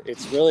answer, but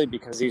it's really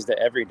because he's the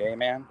everyday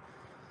man.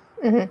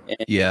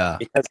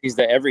 Because he's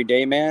the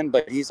everyday man,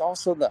 but he's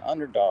also the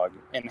underdog.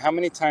 And how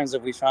many times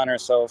have we found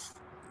ourselves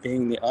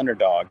being the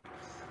underdog?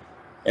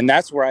 And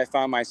that's where I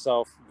found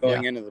myself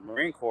going into the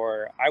Marine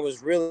Corps. I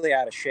was really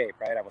out of shape,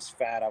 right? I was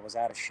fat. I was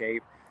out of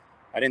shape.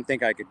 I didn't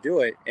think I could do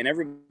it. And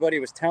everybody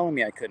was telling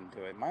me I couldn't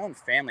do it. My own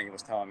family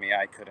was telling me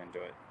I couldn't do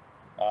it.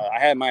 I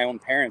had my own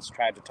parents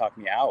try to talk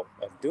me out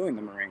of doing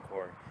the Marine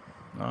Corps.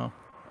 Oh.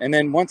 And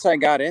then once I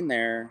got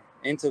into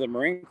the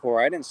Marine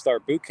Corps, I didn't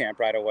start boot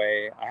camp right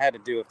away. I had to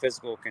do a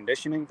physical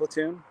conditioning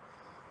platoon.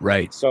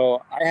 Right.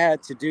 So I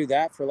had to do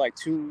that for like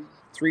 2-3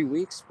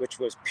 weeks, which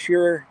was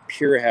pure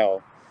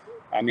hell.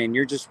 I mean,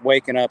 you're just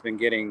waking up and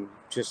getting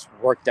just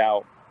worked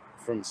out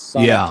from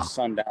sun up to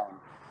sundown.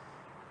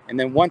 And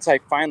then once I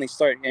finally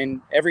start,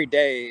 and every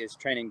day is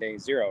training day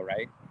 0,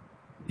 right?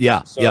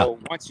 Yeah. So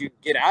once you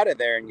get out of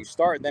there and you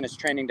start, then it's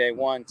training day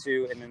 1,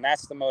 2, and then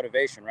that's the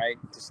motivation, right?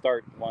 To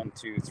start 1,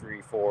 2,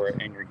 3, 4,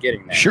 and you're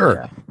getting there.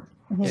 Sure.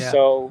 Yeah.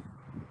 So,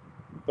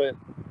 but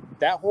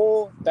that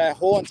whole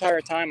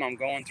entire time I'm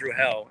going through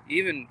hell,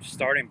 even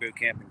starting boot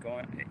camp and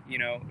going, you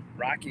know,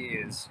 Rocky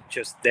is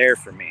just there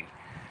for me.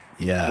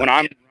 Yeah. When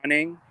I'm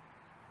running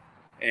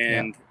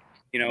and,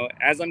 you know,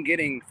 as I'm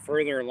getting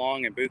further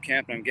along in boot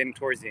camp and I'm getting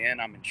towards the end,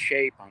 I'm in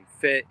shape, I'm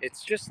fit.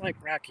 It's just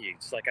like Rocky.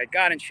 It's like I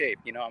got in shape,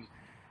 you know,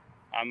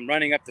 I'm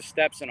running up the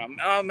steps and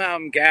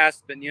I'm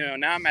gasped, and, you know,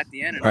 now I'm at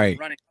the end and I'm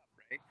running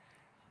up, right?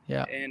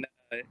 Yeah. And,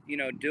 you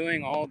know,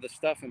 doing all the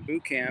stuff in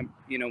boot camp,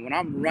 you know, when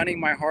I'm running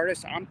my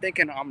hardest, I'm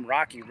thinking I'm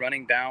Rocky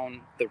running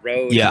down the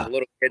road and the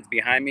little kids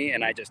behind me,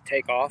 and I just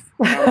take off.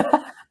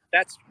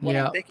 That's what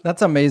I'm thinking.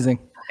 That's amazing.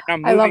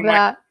 And I love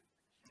that.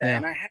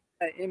 And I have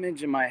that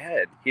image in my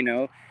head, you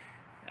know.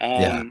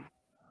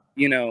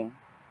 You know,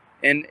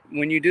 and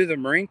when you do the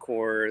Marine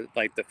Corps,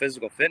 like the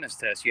physical fitness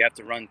test, you have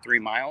to run 3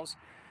 miles.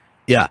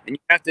 Yeah. And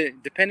you have to,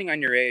 depending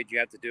on your age, you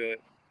have to do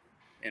it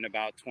in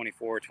about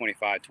 24,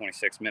 25,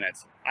 26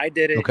 minutes. I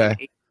did it in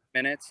 8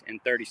 minutes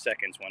and 30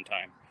 seconds one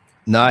time.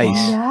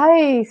 Nice.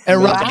 Nice.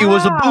 And Rocky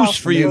was a boost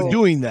for you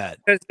doing that.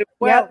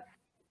 Well,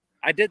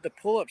 I did the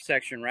pull-up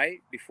section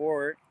right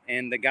before,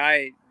 and the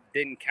guy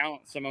didn't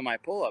count some of my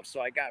pull-ups.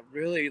 So I got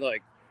really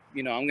like,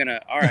 you know, I'm going to,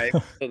 all right.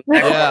 So the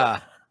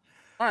next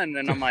one,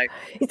 and I'm like,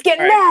 he's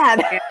getting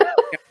mad.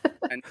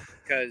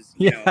 Because,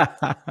 you know,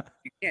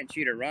 you can't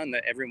cheat a run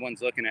that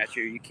everyone's looking at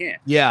you. You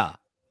can't. Yeah.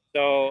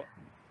 So,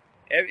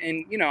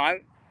 and, you know,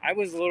 I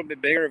was a little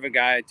bit bigger of a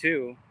guy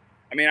too.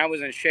 I mean, I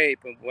was in shape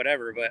and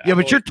whatever, but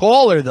but you're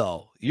taller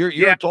though.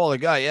 You're a taller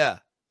guy. Yeah.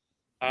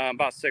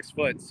 About 6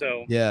 foot.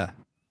 So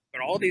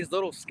but all these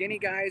little skinny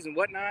guys and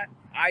whatnot,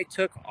 I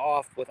took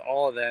off with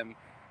all of them,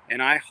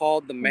 and I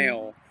hauled the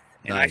mail,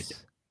 and nice.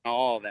 I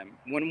all of them.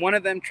 When one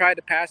of them tried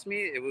to pass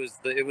me, it was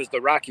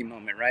the Rocky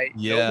moment, right?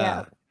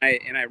 Yeah. I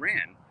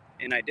ran,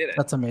 and I did it.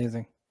 That's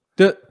amazing.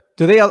 Do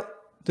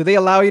they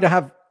allow you to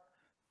have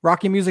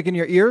Rocky music in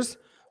your ears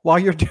while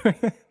you're doing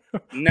it?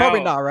 No.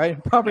 Probably not,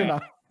 right? Probably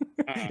not.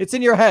 It's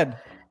in your head.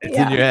 It's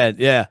in your head.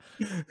 Yeah.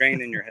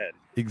 Trained in your head.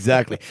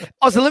 Exactly.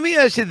 Also, let me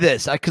ask you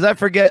this, because I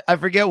forget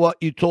what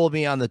you told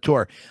me on the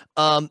tour.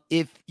 I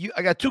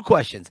got two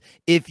questions.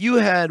 If you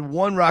had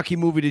one Rocky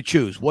movie to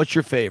choose, what's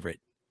your favorite?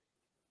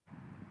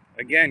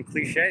 Again,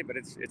 cliche, but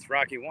it's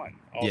Rocky 1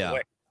 all the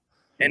way.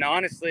 And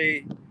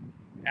honestly,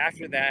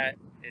 after that,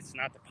 it's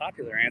not the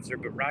popular answer,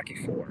 but Rocky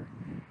 4.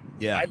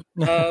 Yeah.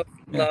 I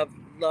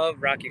love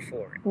Rocky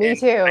 4. Me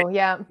too.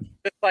 Yeah.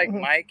 Just like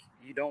Mike,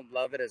 you don't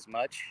love it as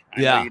much.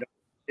 I know you don't.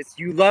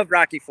 You love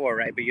Rocky 4,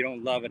 right? But you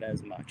don't love it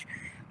as much.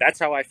 That's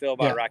how I feel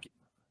about Rocky.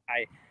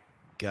 I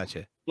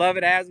gotcha. Love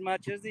it as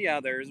much as the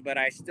others, but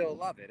I still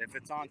love it. If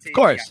it's on TV, of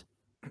course,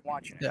 I'm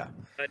watching it. Yeah.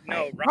 But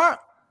no, Rocky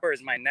 4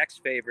 is my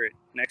next favorite,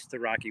 next to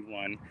Rocky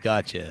 1.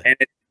 Gotcha.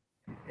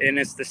 And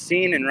it's the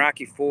scene in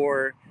Rocky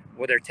 4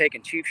 where they're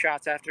taking cheap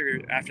shots after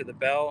the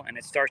bell, and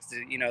it starts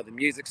to, the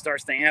music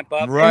starts to amp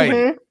up.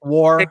 Right.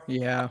 War.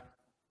 Yeah.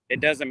 It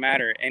doesn't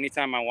matter.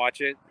 Anytime I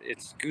watch it,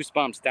 it's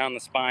goosebumps down the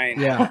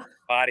spine. Yeah.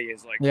 Body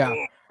is like, yeah.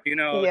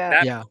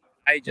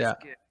 I just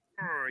get,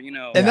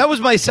 And that was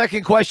my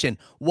second question.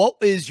 What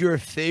is your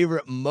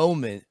favorite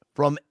moment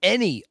from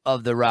any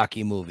of the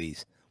Rocky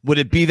movies? Would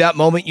it be that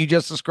moment you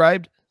just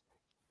described?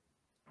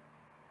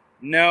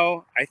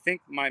 No, I think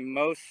my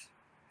most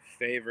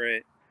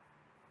favorite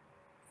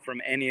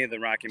from any of the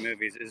Rocky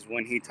movies is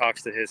when he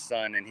talks to his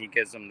son and he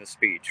gives him the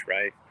speech,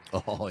 right?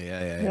 Oh,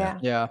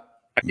 yeah.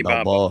 Rocky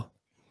Balboa.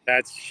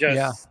 That's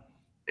just,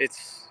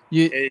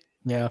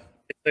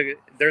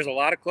 there's a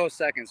lot of close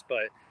seconds,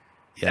 but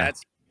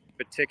that's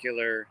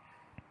particular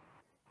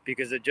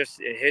because it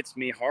hits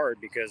me hard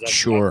because of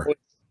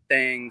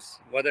things,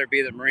 whether it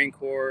be the Marine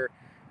Corps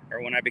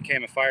or when I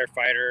became a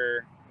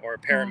firefighter or a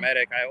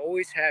paramedic, I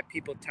always had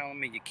people telling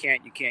me you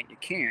can't.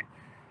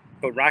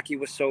 But Rocky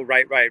was so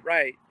right.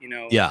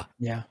 Yeah.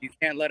 You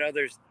can't let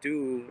others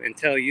do and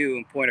tell you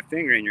and point a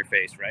finger in your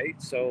face, right?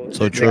 So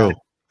true.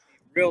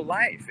 Real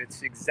life.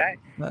 It's exact.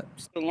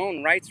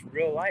 Stallone writes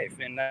real life,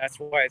 and that's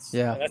why it's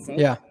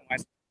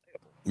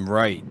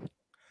right.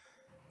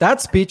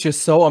 That speech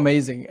is so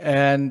amazing,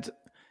 and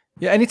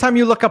anytime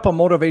you look up a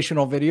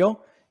motivational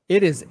video,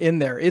 it is in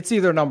there. It's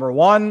either number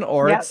one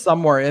or it's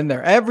somewhere in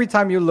there. Every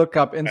time you look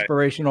up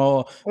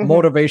inspirational,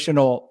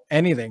 motivational,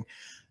 anything,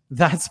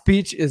 that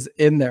speech is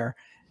in there.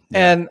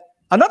 And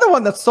another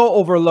one that's so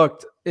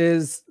overlooked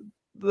is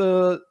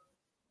the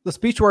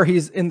speech where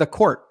he's in the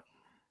court.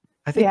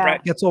 I think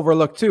that gets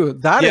overlooked too.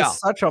 That is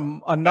such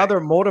another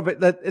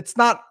motivate that it's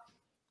not,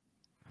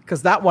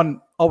 because that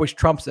one always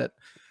trumps it.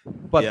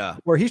 But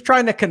where he's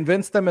trying to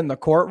convince them in the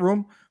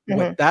courtroom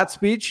with that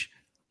speech,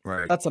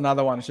 that's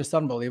another one. It's just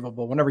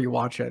unbelievable whenever you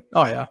watch it.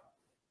 Oh yeah.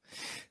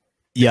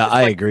 Yeah,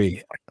 I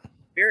agree.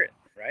 Spirit,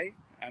 right?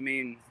 I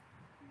mean,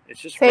 it's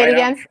just say it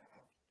again.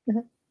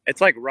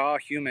 It's like raw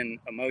human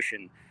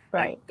emotion,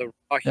 right? The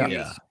raw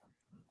humans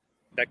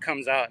that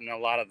comes out in a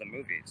lot of the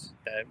movies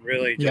that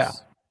really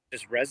just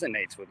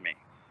resonates with me.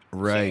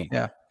 Right.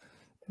 So,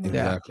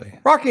 exactly.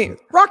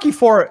 Rocky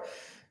 4.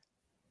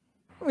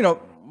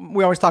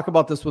 We always talk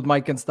about this with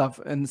Mike and stuff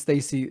and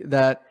Stacy,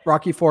 that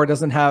Rocky 4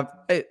 doesn't have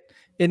it.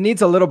 It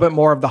needs a little bit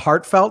more of the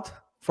heartfelt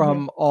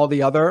from all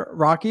the other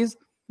Rockies.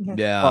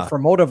 Yeah. But for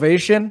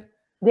motivation,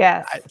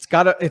 it's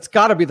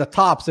gotta be the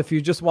tops. If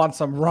you just want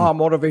some raw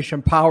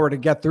motivation power to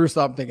get through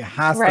something, it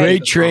has to be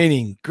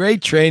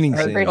great training.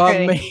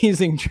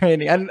 Amazing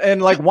training.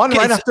 And like one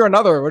after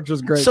another, which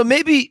was great. So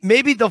maybe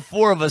the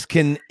four of us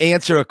can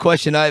answer a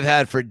question I've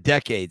had for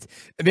decades.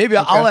 Maybe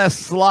I'll ask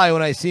Sly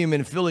when I see him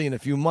in Philly in a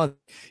few months.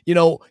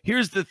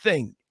 Here's the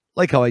thing.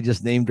 Like how I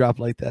just name drop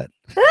like that.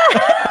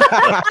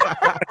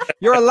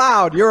 You're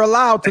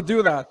allowed to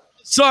do that.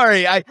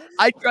 Sorry, I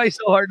try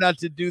so hard not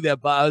to do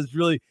that, but I was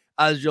really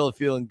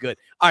feeling good.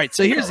 All right,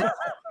 so here's a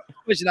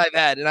question I've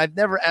had, and I've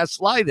never asked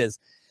Sly this.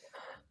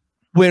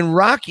 When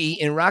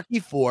in Rocky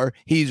 4,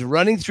 he's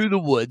running through the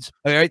woods,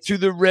 all right, through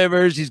the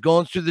rivers, he's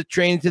going through the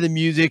train to the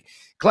music,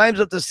 climbs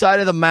up the side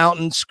of the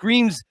mountain,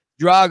 screams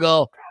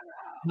Drago.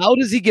 How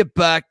does he get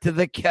back to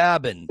the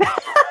cabin?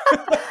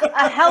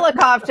 A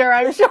helicopter,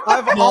 I'm sure.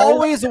 I've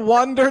always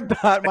wondered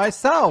that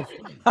myself.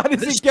 How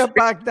does he get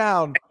back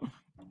down?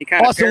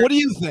 Austin, what do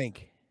you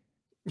think?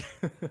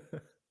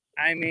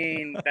 I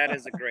mean, that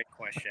is a great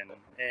question.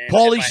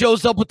 Paulie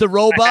shows up with the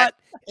robot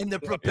and the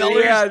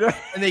propellers,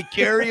 and they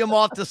carry him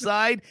off the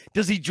side.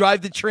 Does he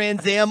drive the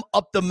Trans Am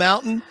up the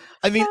mountain?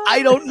 I mean,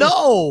 I don't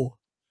know.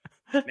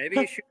 Maybe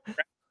he shoots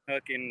a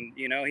hook and,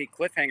 he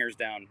cliffhangers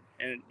down.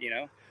 And,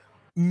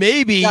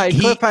 maybe he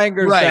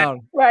cliffhangers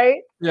down.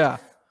 Right? Yeah.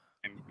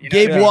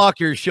 Gabe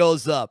Walker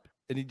shows up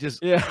and he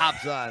just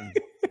hops on.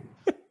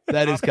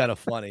 That is kind of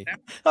funny.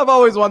 I've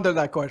always wondered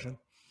that question.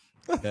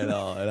 I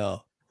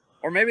know.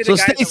 Or maybe the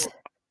guys that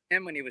were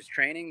him when he was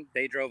training,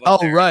 they drove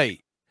up there.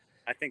 Right.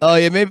 I think. Oh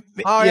yeah, maybe.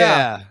 Oh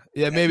yeah,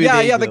 maybe.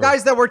 Yeah. The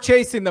guys that were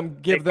chasing them,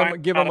 give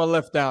them a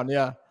lift down.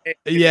 Yeah.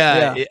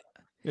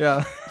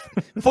 Yeah.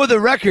 For the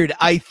record,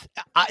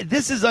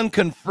 this is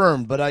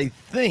unconfirmed, but I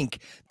think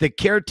the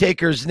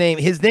caretaker's name,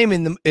 his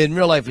name in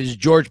real life is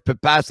George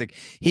Popasek.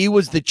 He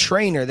was the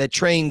trainer that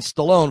trained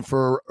Stallone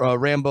for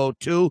Rambo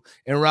 2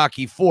 and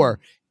Rocky 4.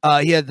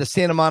 He had the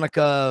Santa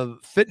Monica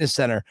Fitness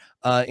Center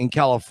in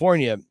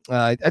California.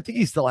 I think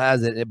he still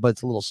has it, but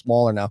it's a little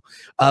smaller now.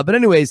 But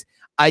anyways,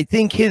 I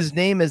think his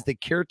name as the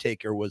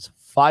caretaker was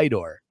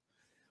Fedor,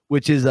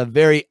 which is a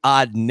very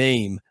odd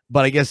name,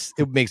 but I guess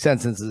it makes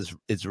sense since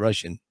it's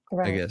Russian.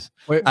 Right. I guess.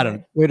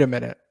 Wait a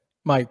minute,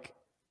 Mike.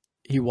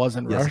 He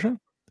wasn't Russian.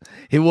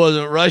 He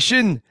wasn't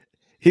Russian.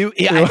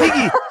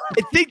 I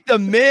think the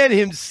man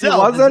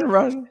himself wasn't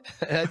Russian.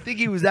 I think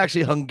he was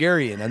actually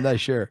Hungarian. I'm not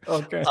sure.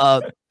 Okay.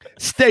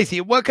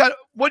 Stacy, what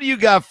do you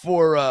got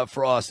for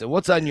Austin?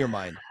 What's on your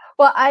mind?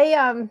 Well,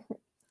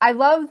 I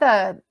love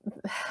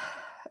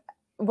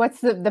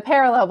what's the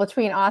parallel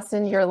between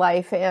Austin, your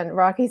life, and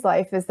Rocky's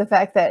life is the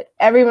fact that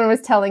everyone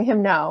was telling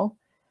him no,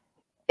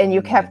 and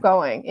you kept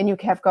going and you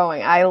kept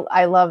going.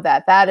 I love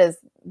that. That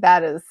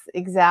is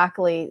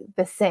exactly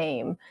the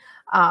same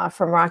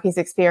from Rocky's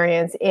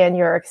experience and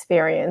your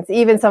experience.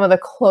 Even some of the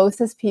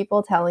closest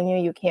people telling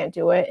you can't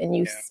do it, and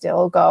you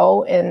still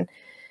go and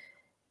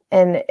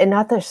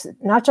not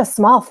just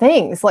small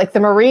things like the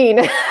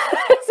Marine.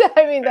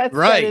 I mean, that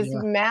is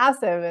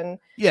massive. And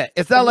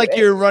it's not like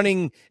you're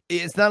running.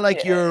 It's not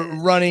like you're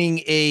running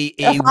a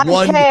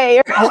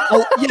 1K.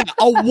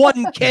 A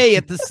 1K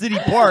at the city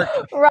park,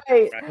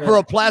 right, for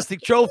a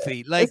plastic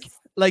trophy.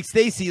 Like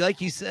Stacy,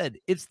 like you said,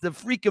 it's the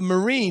freaking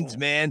Marines,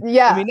 man.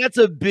 Yeah, I mean, that's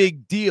a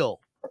big deal.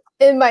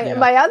 And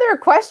my other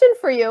question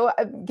for you,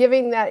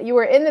 given that you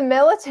were in the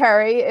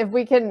military, if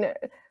we can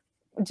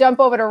jump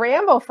over to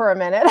Rambo for a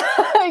minute,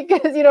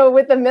 because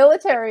with the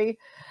military,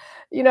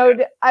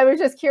 I was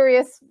just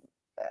curious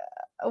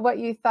what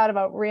you thought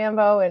about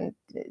Rambo, and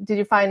did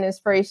you find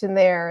inspiration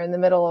there in the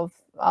middle of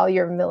all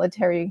your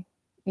military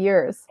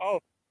years? Oh,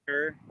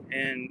 sure.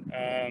 And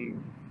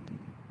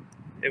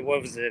it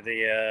was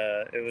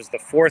the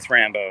fourth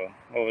Rambo.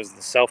 What was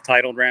the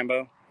self-titled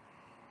Rambo?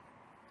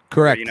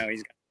 Correct. Where,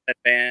 he's got that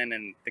band,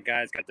 and the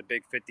guy's got the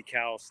big 50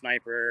 cal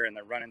sniper, and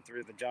they're running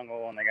through the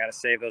jungle, and they got to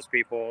save those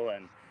people.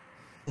 And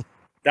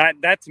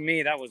that to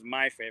me, that was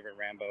my favorite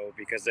Rambo,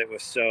 because it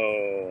was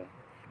so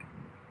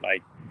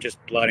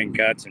just blood and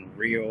guts and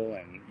real,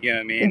 and you know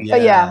what I mean?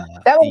 Yeah.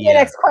 That was the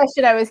next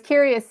question. I was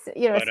curious,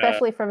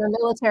 especially from a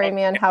military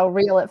man, how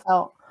real it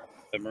felt.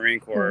 The Marine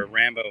Corps,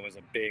 Rambo was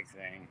a big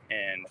thing.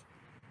 And,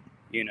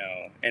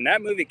 and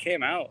that movie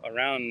came out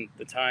around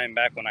the time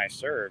back when I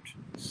served.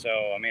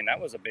 So, I mean,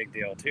 that was a big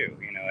deal too.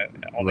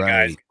 All the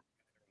guys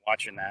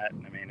watching that.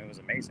 I mean, it was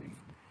amazing.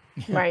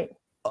 Right.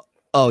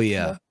 Oh,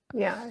 yeah.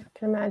 Yeah, I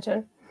can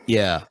imagine.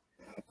 Yeah,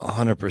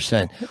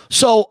 100%.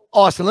 So,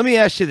 Austin, let me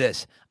ask you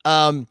this.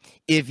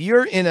 If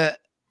you're in an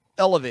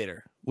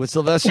elevator with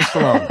Sylvester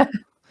Stallone,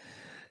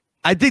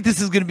 I think this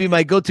is going to be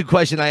my go-to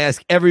question I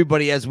ask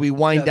everybody as we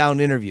wind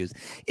down interviews.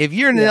 If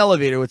you're in an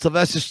elevator with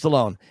Sylvester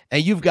Stallone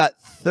and you've got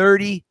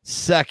 30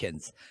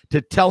 seconds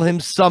to tell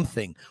him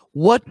something,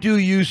 what do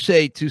you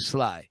say to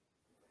Sly?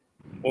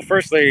 Well,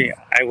 firstly,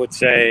 I would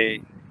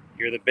say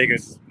you're the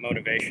biggest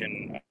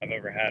motivation I've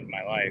ever had in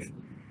my life.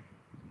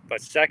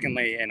 But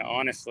secondly, and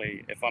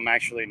honestly, if I'm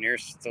actually near,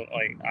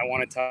 I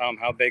want to tell him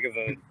how big of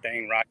a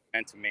thing Rocky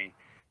meant to me.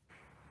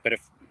 But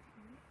if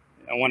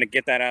I want to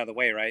get that out of the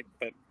way, right?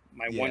 But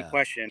my one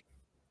question,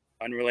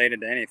 unrelated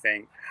to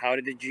anything, how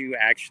did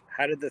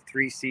the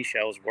 3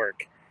 seashells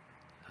work?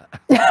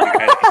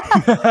 I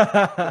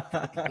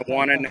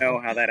want to know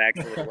how that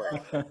actually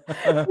worked.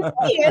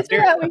 We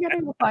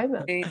gotta find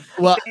them.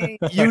 Well,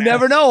 you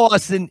never know,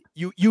 Austin.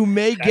 You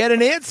may get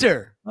an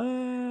answer.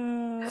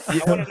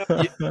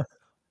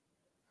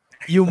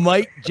 You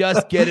might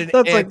just get an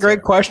answer. That's a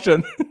great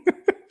question.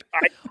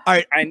 All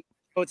right. I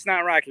know it's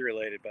not Rocky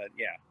related, but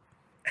yeah.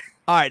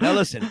 All right. Now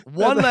listen,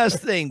 one last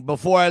thing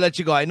before I let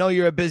you go. I know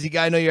you're a busy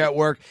guy. I know you're at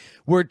work.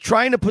 We're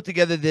trying to put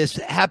together this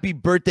happy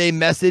birthday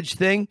message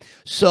thing.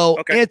 So,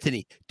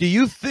 Anthony, do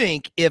you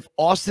think if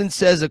Austin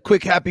says a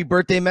quick happy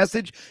birthday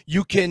message,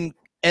 you can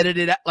edit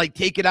it,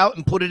 take it out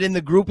and put it in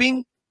the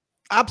grouping?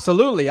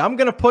 Absolutely. I'm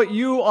going to put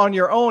you on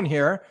your own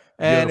here.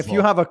 And if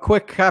you have a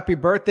quick happy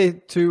birthday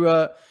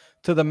to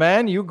the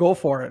man, you go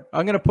for it.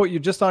 I'm going to put you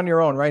just on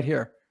your own right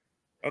here.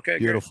 Okay.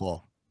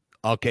 Beautiful.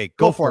 Great. Okay.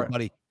 Go for it,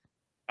 buddy.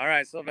 All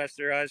right,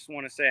 Sylvester, I just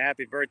want to say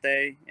happy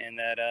birthday, and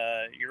that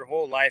your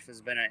whole life has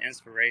been an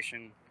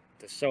inspiration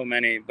to so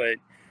many, but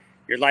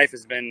your life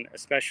has been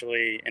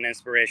especially an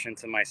inspiration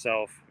to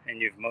myself,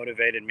 and you've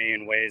motivated me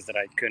in ways that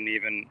I couldn't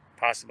even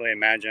possibly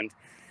imagine.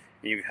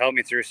 You've helped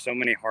me through so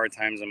many hard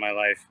times in my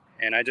life,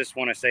 and I just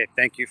want to say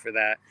thank you for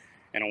that,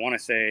 and I want to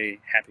say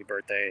happy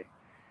birthday,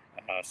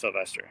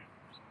 Sylvester.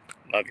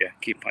 Love you.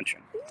 Keep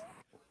punching.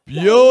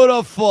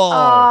 Beautiful.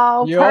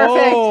 Oh,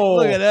 perfect.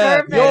 Look at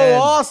that. Perfect. Yo,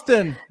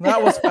 Austin.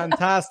 That was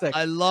fantastic.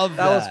 I love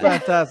that. That was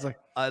fantastic.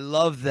 I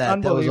love that.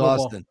 Unbelievable. That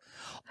was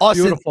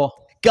Austin.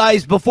 Beautiful.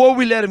 Guys, before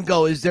we let him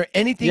go, is there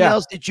anything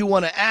else that you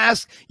want to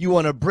ask, you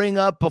want to bring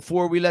up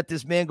before we let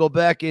this man go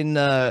back in?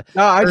 No,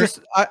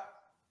 I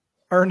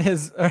earn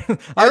his.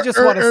 I just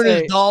want to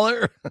say his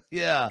dollar.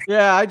 Yeah.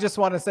 I just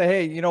want to say,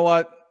 hey, you know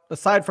what?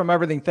 Aside from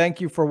everything,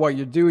 thank you for what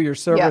you do, your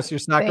service, your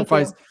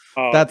sacrifice.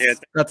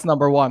 That's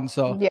number one.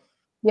 So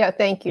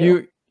thank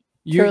you.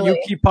 You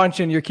keep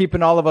punching. You're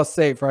keeping all of us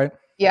safe, right?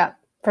 Yeah,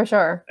 for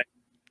sure.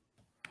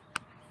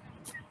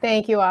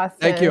 Thank you, Austin.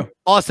 Thank you,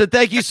 Austin.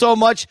 Thank you so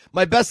much.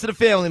 My best to the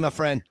family, my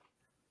friend.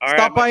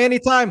 Stop by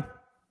anytime.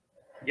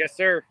 Yes,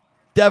 sir.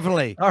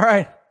 Definitely. All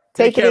right.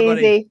 Take it care,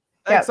 easy.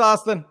 Thanks,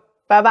 Austin.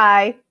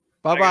 Bye-bye.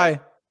 Bye-bye.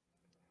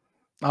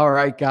 All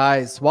right,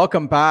 guys.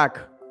 Welcome back.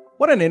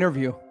 What an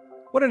interview.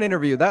 What an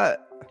interview. That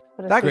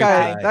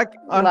guy, that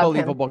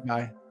unbelievable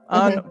guy.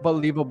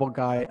 Unbelievable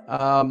guy.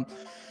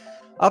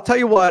 I'll tell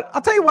you what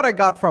I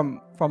got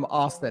from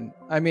Austin.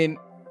 I mean,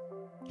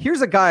 here's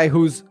a guy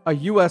who's a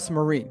U.S.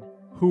 Marine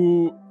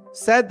who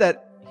said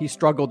that he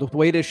struggled with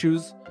weight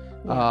issues.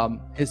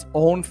 His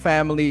own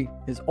family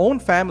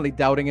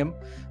doubting him,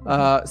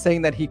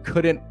 saying that he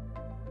couldn't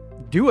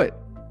do it,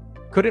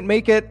 couldn't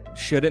make it,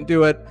 shouldn't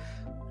do it.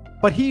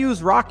 But he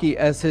used Rocky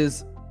as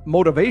his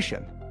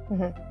motivation.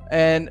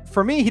 And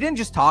for me, he didn't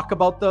just talk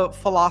about the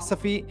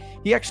philosophy.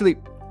 He actually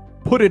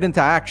put it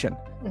into action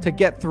to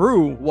get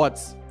through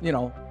what's,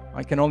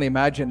 I can only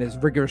imagine is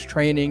rigorous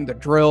training, the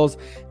drills,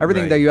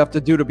 everything that you have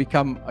to do to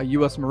become a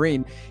U.S.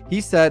 Marine.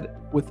 He said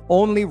with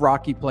only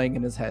Rocky playing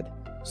in his head.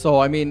 So,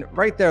 I mean,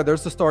 right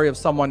there's the story of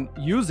someone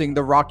using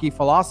the Rocky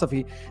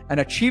philosophy and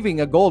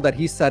achieving a goal that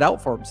he set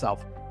out for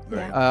himself.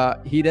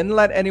 He didn't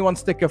let anyone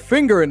stick a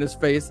finger in his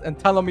face and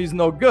tell him he's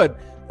no good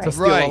to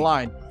steal a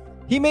line.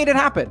 He made it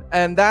happen.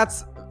 And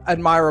that's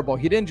admirable.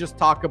 He didn't just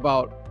talk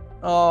about,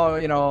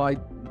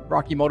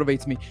 Rocky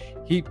motivates me.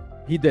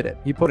 He did it.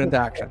 He put it into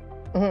action.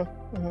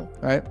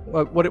 Right?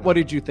 What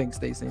did you think,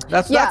 Stacy?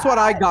 That's what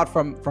I got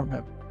from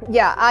him.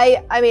 Yeah,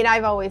 I mean,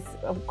 I've always,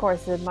 of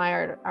course,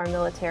 admired our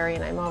military,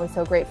 and I'm always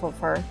so grateful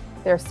for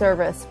their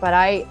service. But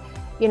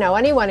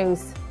anyone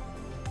who's,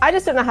 I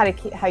just don't know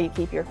how you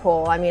keep your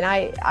cool. I mean,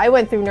 I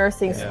went through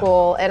nursing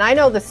school, and I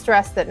know the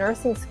stress that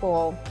nursing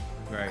school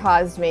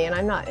caused me, and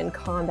I'm not in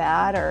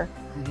combat or,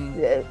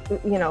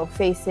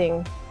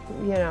 facing,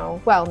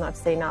 well, not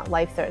to say not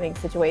life-threatening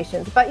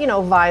situations, but,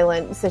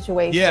 violent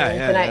situations.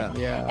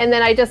 And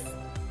then I just,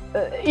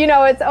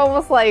 it's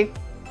almost like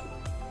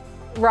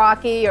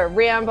Rocky or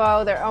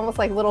Rambo. They're almost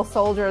like little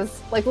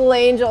soldiers, like little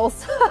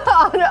angels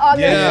on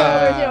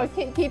their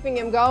shoulders, keeping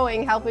him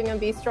going, helping him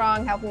be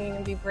strong, helping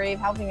him be brave,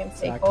 helping him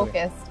stay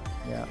focused.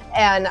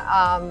 And,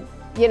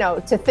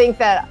 to think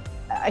that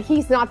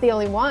he's not the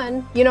only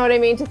one, you know what I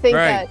mean? To think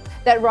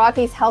that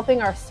Rocky's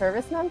helping our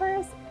service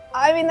members.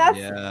 I mean, that's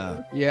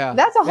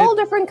a whole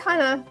different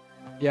kind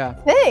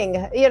of thing,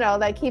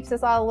 that keeps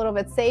us all a little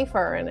bit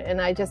safer. And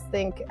I just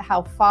think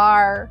how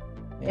far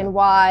and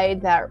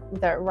wide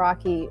that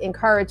Rocky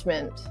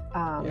encouragement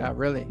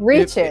really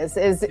reaches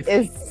is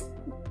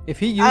if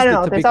he used it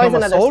to become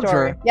a soldier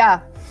story.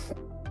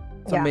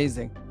 It's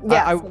amazing.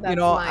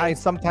 I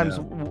sometimes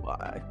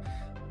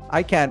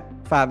I can't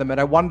fathom it.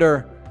 I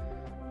wonder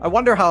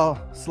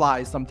how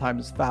Sly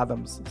sometimes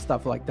fathoms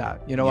stuff like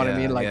that. You know what I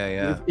mean? Like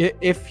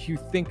if you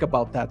think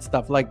about that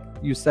stuff, like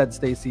you said,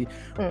 Stacy,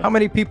 how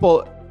many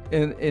people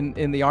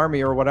in the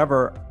army or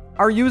whatever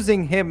are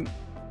using him,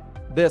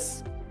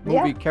 this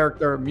movie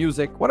character,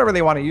 music, whatever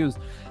they want to use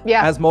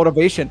as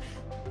motivation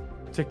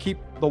to keep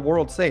the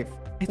world safe.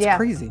 It's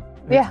crazy.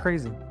 It's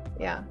crazy.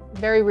 Yeah,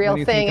 very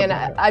real thing. And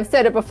I've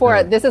said it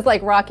before, this is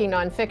like Rocky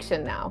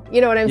nonfiction now. You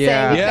know what I'm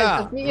saying?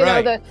 Because, you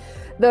know,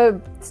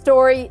 the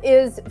story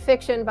is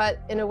fiction, but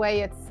in a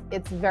way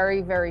it's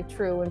very, very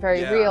true and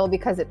very real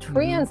because it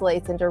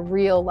translates into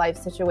real life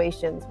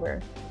situations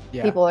where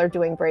people are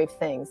doing brave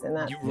things. And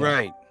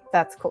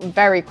that's cool.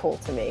 Very cool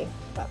to me.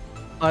 But.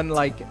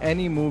 Unlike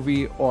any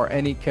movie or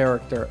any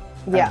character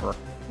ever.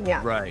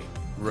 Right.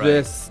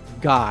 This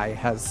guy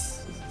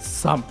has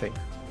something.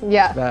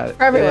 That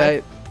for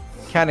everyone.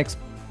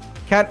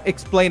 Can't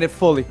explain it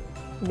fully.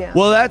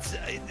 Well, that's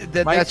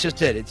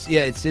just it. It's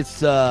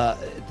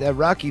that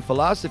Rocky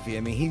philosophy.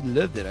 I mean, he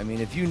lived it. I mean,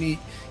 if you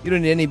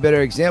don't need any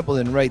better example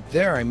than right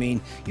there. I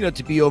mean,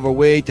 to be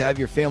overweight, to have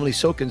your family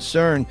so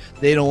concerned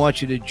they don't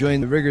want you to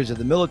join the rigors of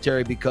the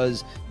military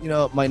because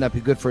it might not be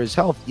good for his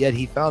health. Yet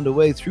he found a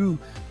way through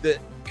the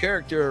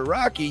character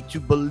Rocky to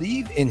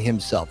believe in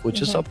himself,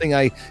 which is something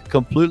I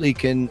completely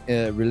can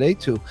relate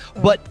to.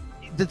 But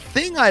the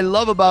thing I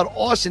love about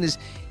Austin is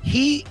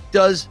he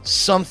does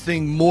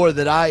something more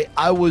that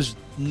I was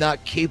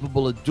not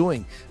capable of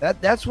doing.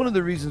 That's one of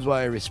the reasons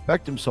why I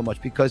respect him so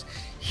much, because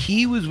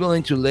he was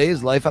willing to lay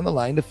his life on the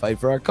line to fight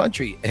for our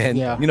country.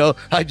 And I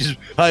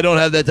don't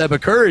have that type of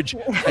courage.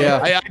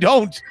 I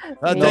don't.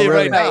 I'll tell you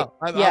right now.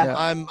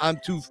 I'm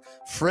too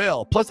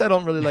frail. Plus, I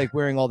don't really like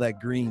wearing all that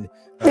green.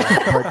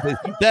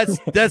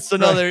 That's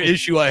another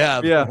issue I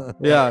have.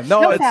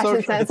 No, it's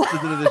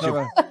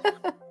so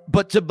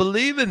But to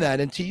believe in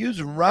that and to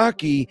use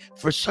Rocky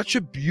for such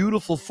a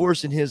beautiful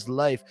force in his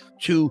life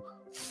to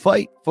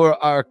fight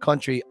for our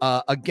country.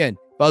 Again,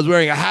 if I was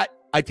wearing a hat,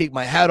 I take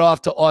my hat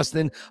off to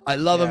Austin. I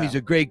love him. He's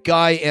a great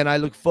guy, and I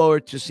look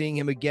forward to seeing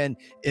him again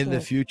in the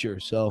future.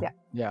 So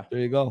yeah, there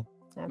you go.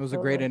 Absolutely. It was a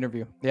great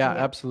interview. Yeah,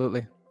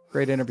 absolutely.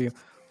 Great interview.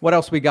 What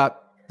else we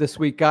got this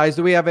week, guys?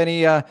 Do we have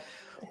any, what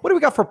do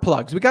we got for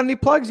plugs? We got any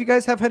plugs? You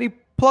guys have any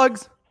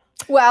plugs?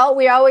 Well,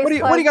 we always. What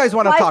do you guys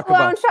want to talk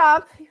about?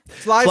 Shop.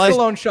 Slice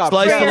Stallone Shop.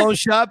 Slice Stallone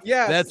Shop.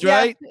 Yeah, that's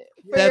right.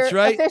 That's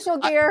right. Official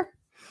gear.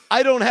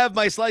 I don't have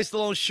my Slice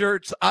Stallone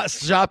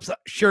shop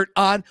shirt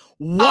on.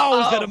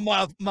 Wow, is that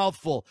a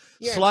mouthful?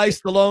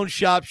 Slice Stallone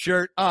shop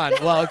shirt on.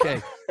 Well,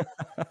 okay.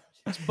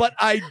 But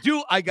I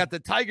do. I got the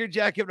tiger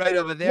jacket right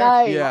over there.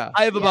 Nice. Yeah.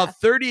 I have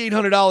about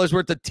 $3,800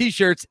 worth of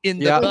T-shirts in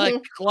the black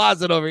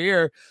closet over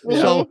here.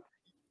 So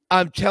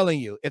I'm telling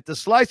you, if the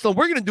Slice Stallone,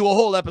 we're going to do a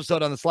whole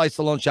episode on the Slice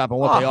Stallone shop and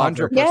what they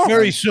offer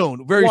very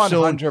soon. Very 100%.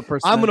 Soon.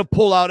 I'm going to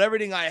pull out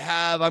everything I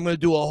have. I'm going to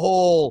do a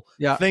whole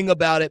thing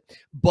about it.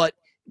 But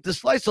the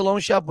Slice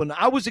Stallone shop, when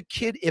I was a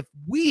kid, if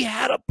we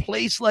had a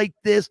place like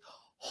this,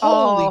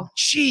 holy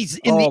jeez,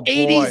 in the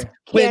 80s.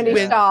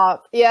 Candy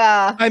shop.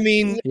 Yeah. I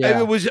mean,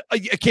 it was a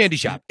candy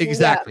shop.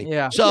 Exactly.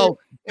 Yeah. So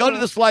go to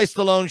the Slice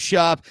Stallone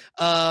shop.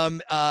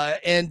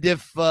 And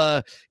if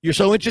you're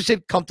so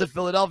interested, come to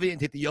Philadelphia and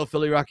take the Yo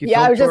Philly Rocky Film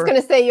Tour. Yeah, I was just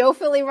going to say Yo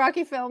Philly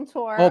Rocky Film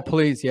Tour. Oh,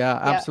 please. Yeah,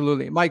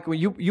 absolutely. Mike, when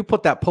you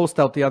put that post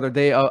out the other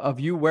day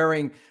of you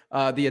wearing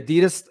the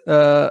Adidas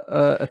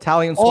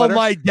Italian sweater. Oh,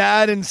 my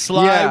dad and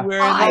Sly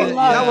wearing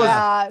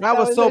that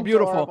was so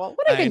beautiful. What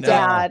a good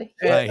dad.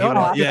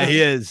 Yeah, he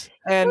is.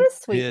 And what a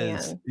sweet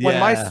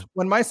man.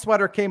 When my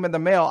sweater came in the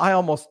mail, I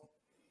almost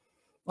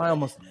I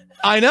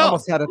know.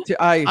 Almost had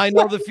I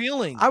know the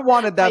feeling. I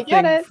wanted that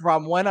thing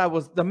from when I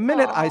was the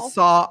minute I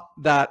saw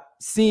that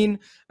scene,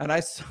 and I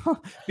saw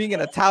being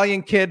an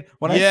Italian kid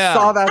when I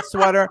saw that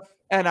sweater,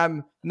 and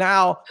I'm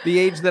now the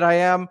age that I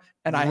am,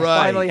 and I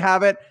finally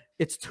have it.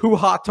 It's too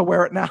hot to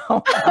wear it now.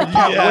 I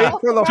can't wait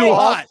for the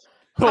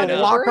fall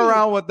to walk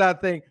around with that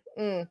thing.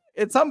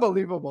 It's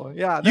unbelievable.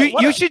 Yeah,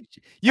 you should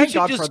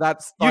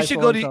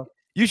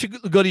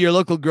go to your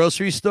local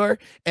grocery store,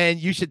 and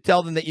you should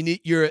tell them that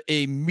you're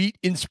a meat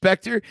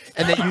inspector,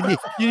 and that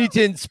you need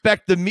to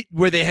inspect the meat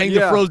where they hang the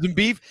frozen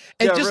beef,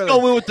 and just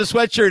go in with the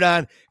sweatshirt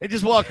on and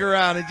just walk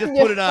around and just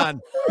put it on.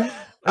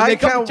 I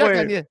can't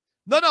wait.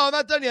 No, I'm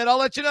not done yet. I'll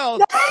let you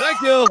know.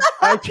 Thank you.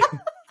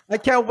 I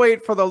can't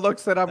wait for the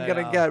looks that I'm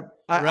gonna get.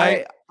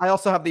 I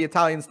also have the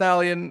Italian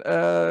Stallion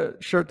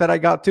shirt that I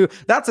got too.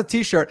 That's a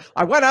T-shirt.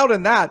 I went out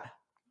in that.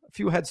 A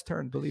few heads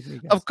turned, believe me.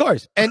 Guys. Of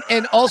course, and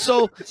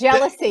also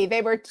jealousy.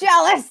 They were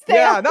jealous.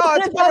 No,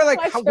 it's probably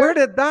like, where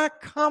did that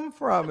come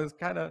from? Is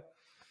kind of.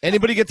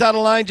 Anybody gets out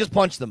of line, just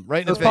punch them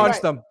right in the face.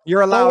 Punch them.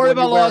 You're allowed. Don't worry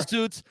about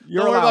lawsuits.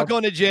 Don't worry about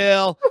going to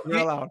jail. You're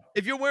allowed.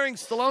 If you're wearing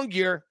Stallone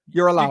gear,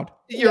 you're allowed.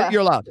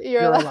 You're allowed.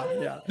 You're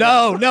allowed. Yeah.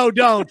 No,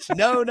 don't.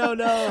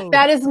 No.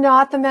 That is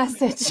not the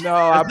message. No,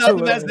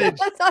 absolutely. Not the message.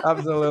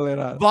 Absolutely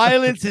not.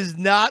 Violence is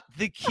not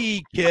the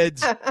key,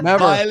 kids. Never.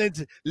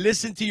 Violence.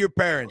 Listen to your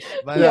parents.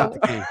 Violence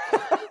not the key.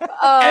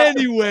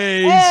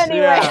 Anyways.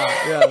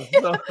 Yeah.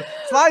 So,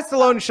 Sly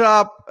Stallone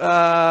Shop,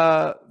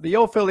 the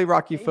Yo Philly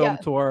Rocky Film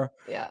Tour.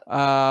 Yeah.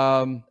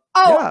 I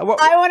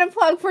want to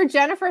plug for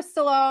Jennifer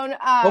Stallone.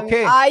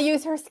 Okay. I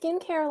use her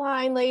skincare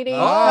line, ladies.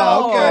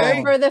 Oh,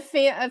 okay. For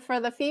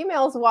the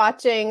females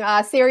watching,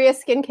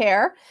 Serious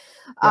Skincare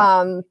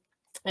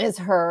is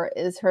her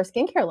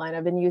skincare line.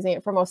 I've been using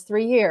it for almost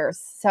 3 years.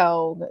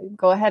 So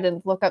go ahead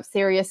and look up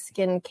Serious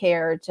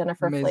Skincare,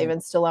 Jennifer Flavin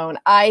Stallone.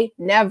 I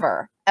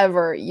never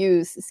ever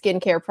use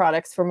skincare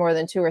products for more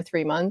than 2 or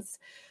 3 months.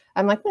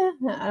 I'm like,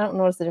 I don't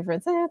notice the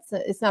difference.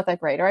 It's not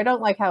that great, or I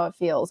don't like how it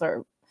feels,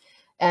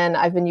 and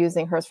I've been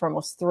using hers for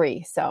almost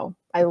 3. So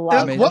I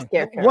love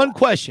skincare. One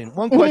question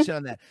on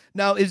that.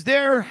 Now, is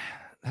there,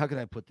 how can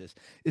I put this?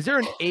 Is there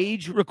an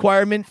age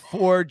requirement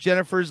for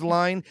Jennifer's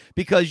line?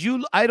 Because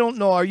I don't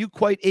know, are you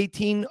quite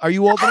 18? Are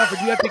you old enough, or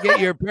do you have to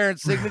get your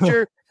parents'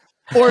 signature?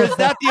 Or is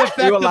that the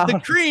effect of the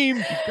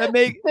cream that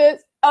makes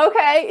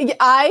Okay,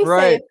 I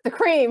say the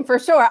cream for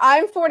sure.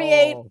 I'm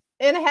 48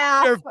 and a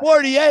half. You're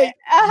 48?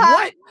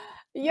 What?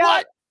 Yeah.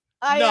 What?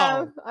 I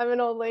am. I'm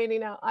an old lady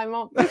now. I'm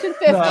pushing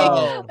 50.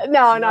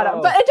 No.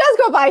 But it does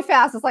go by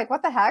fast. It's like,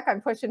 what the heck? I'm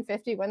pushing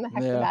 50. When the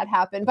heck did that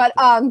happen? But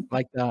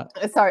like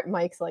that. Sorry,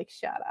 Mike's like,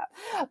 shut up.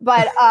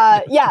 But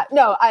I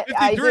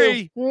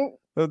do.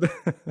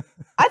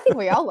 I think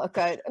we all look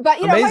good. But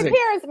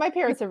my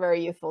parents are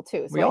very youthful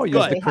too. So we all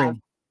use the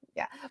cream.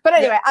 But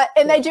anyway,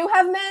 and they do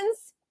have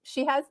men's.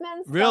 She has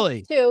men's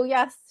really too.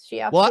 Yes,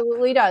 she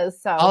absolutely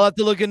does. So I'll have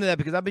to look into that,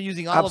 because I've been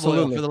using olive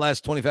oil for the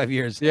last 25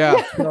 years.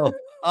 Yeah. So,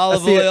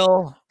 olive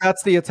oil.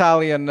 That's the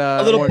Italian.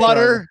 A little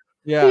butter.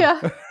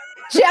 Yeah.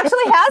 She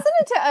actually has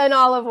an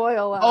olive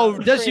oil.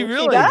 Does she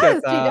really? She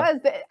does.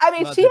 I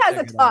mean, she has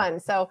a ton.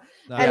 So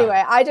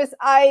anyway,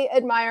 I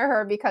admire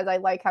her because I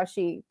like how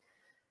she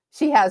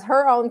has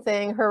her own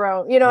thing, her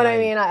own. You know what I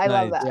mean? I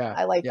love that.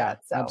 I like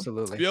that. So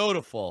absolutely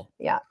beautiful.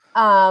 Yeah.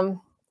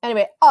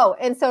 Anyway,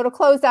 and so to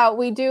close out,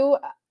 we do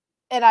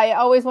and I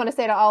always want to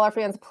say to all our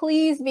fans,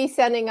 please be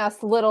sending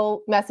us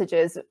little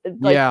messages,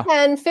 like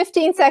 10,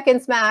 15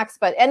 seconds max,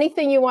 but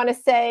anything you want to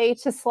say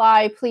to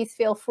Sly, please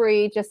feel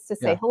free just to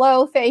say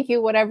hello, thank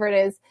you, whatever it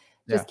is.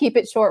 Just keep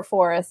it short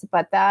for us.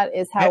 But that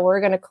is how we're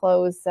going to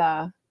close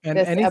and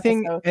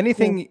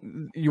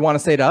anything you want to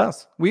say to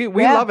us. We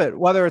love it,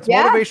 whether it's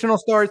motivational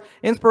stories,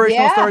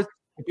 inspirational stories.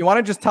 If you want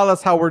to just tell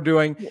us how we're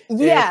doing,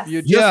 if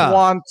you just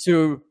want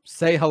to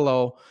say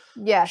hello,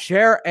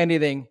 share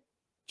anything,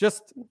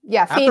 just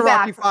at the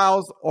Rocky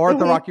Files or at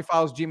the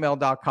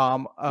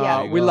rockyfiles@gmail.com.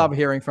 We love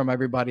hearing from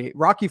everybody.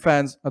 Rocky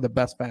fans are the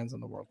best fans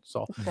in the world.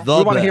 So we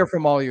want to hear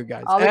from all you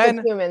guys.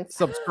 And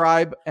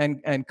subscribe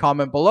and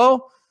comment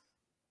below.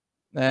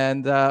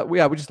 And we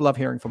just love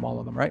hearing from all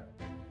of them, right?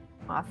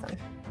 Awesome.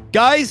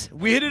 Guys,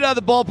 we hit it out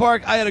of the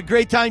ballpark. I had a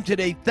great time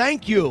today.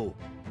 Thank you.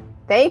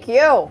 Thank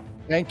you.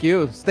 Thank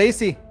you.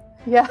 Stacy.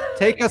 Yeah.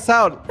 Take us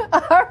out.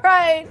 All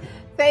right.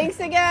 Thanks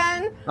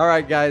again. All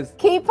right, guys.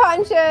 Keep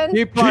punching.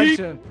 Keep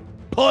punching.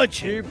 Keep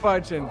punching. Keep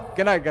punching.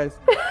 Good night, guys.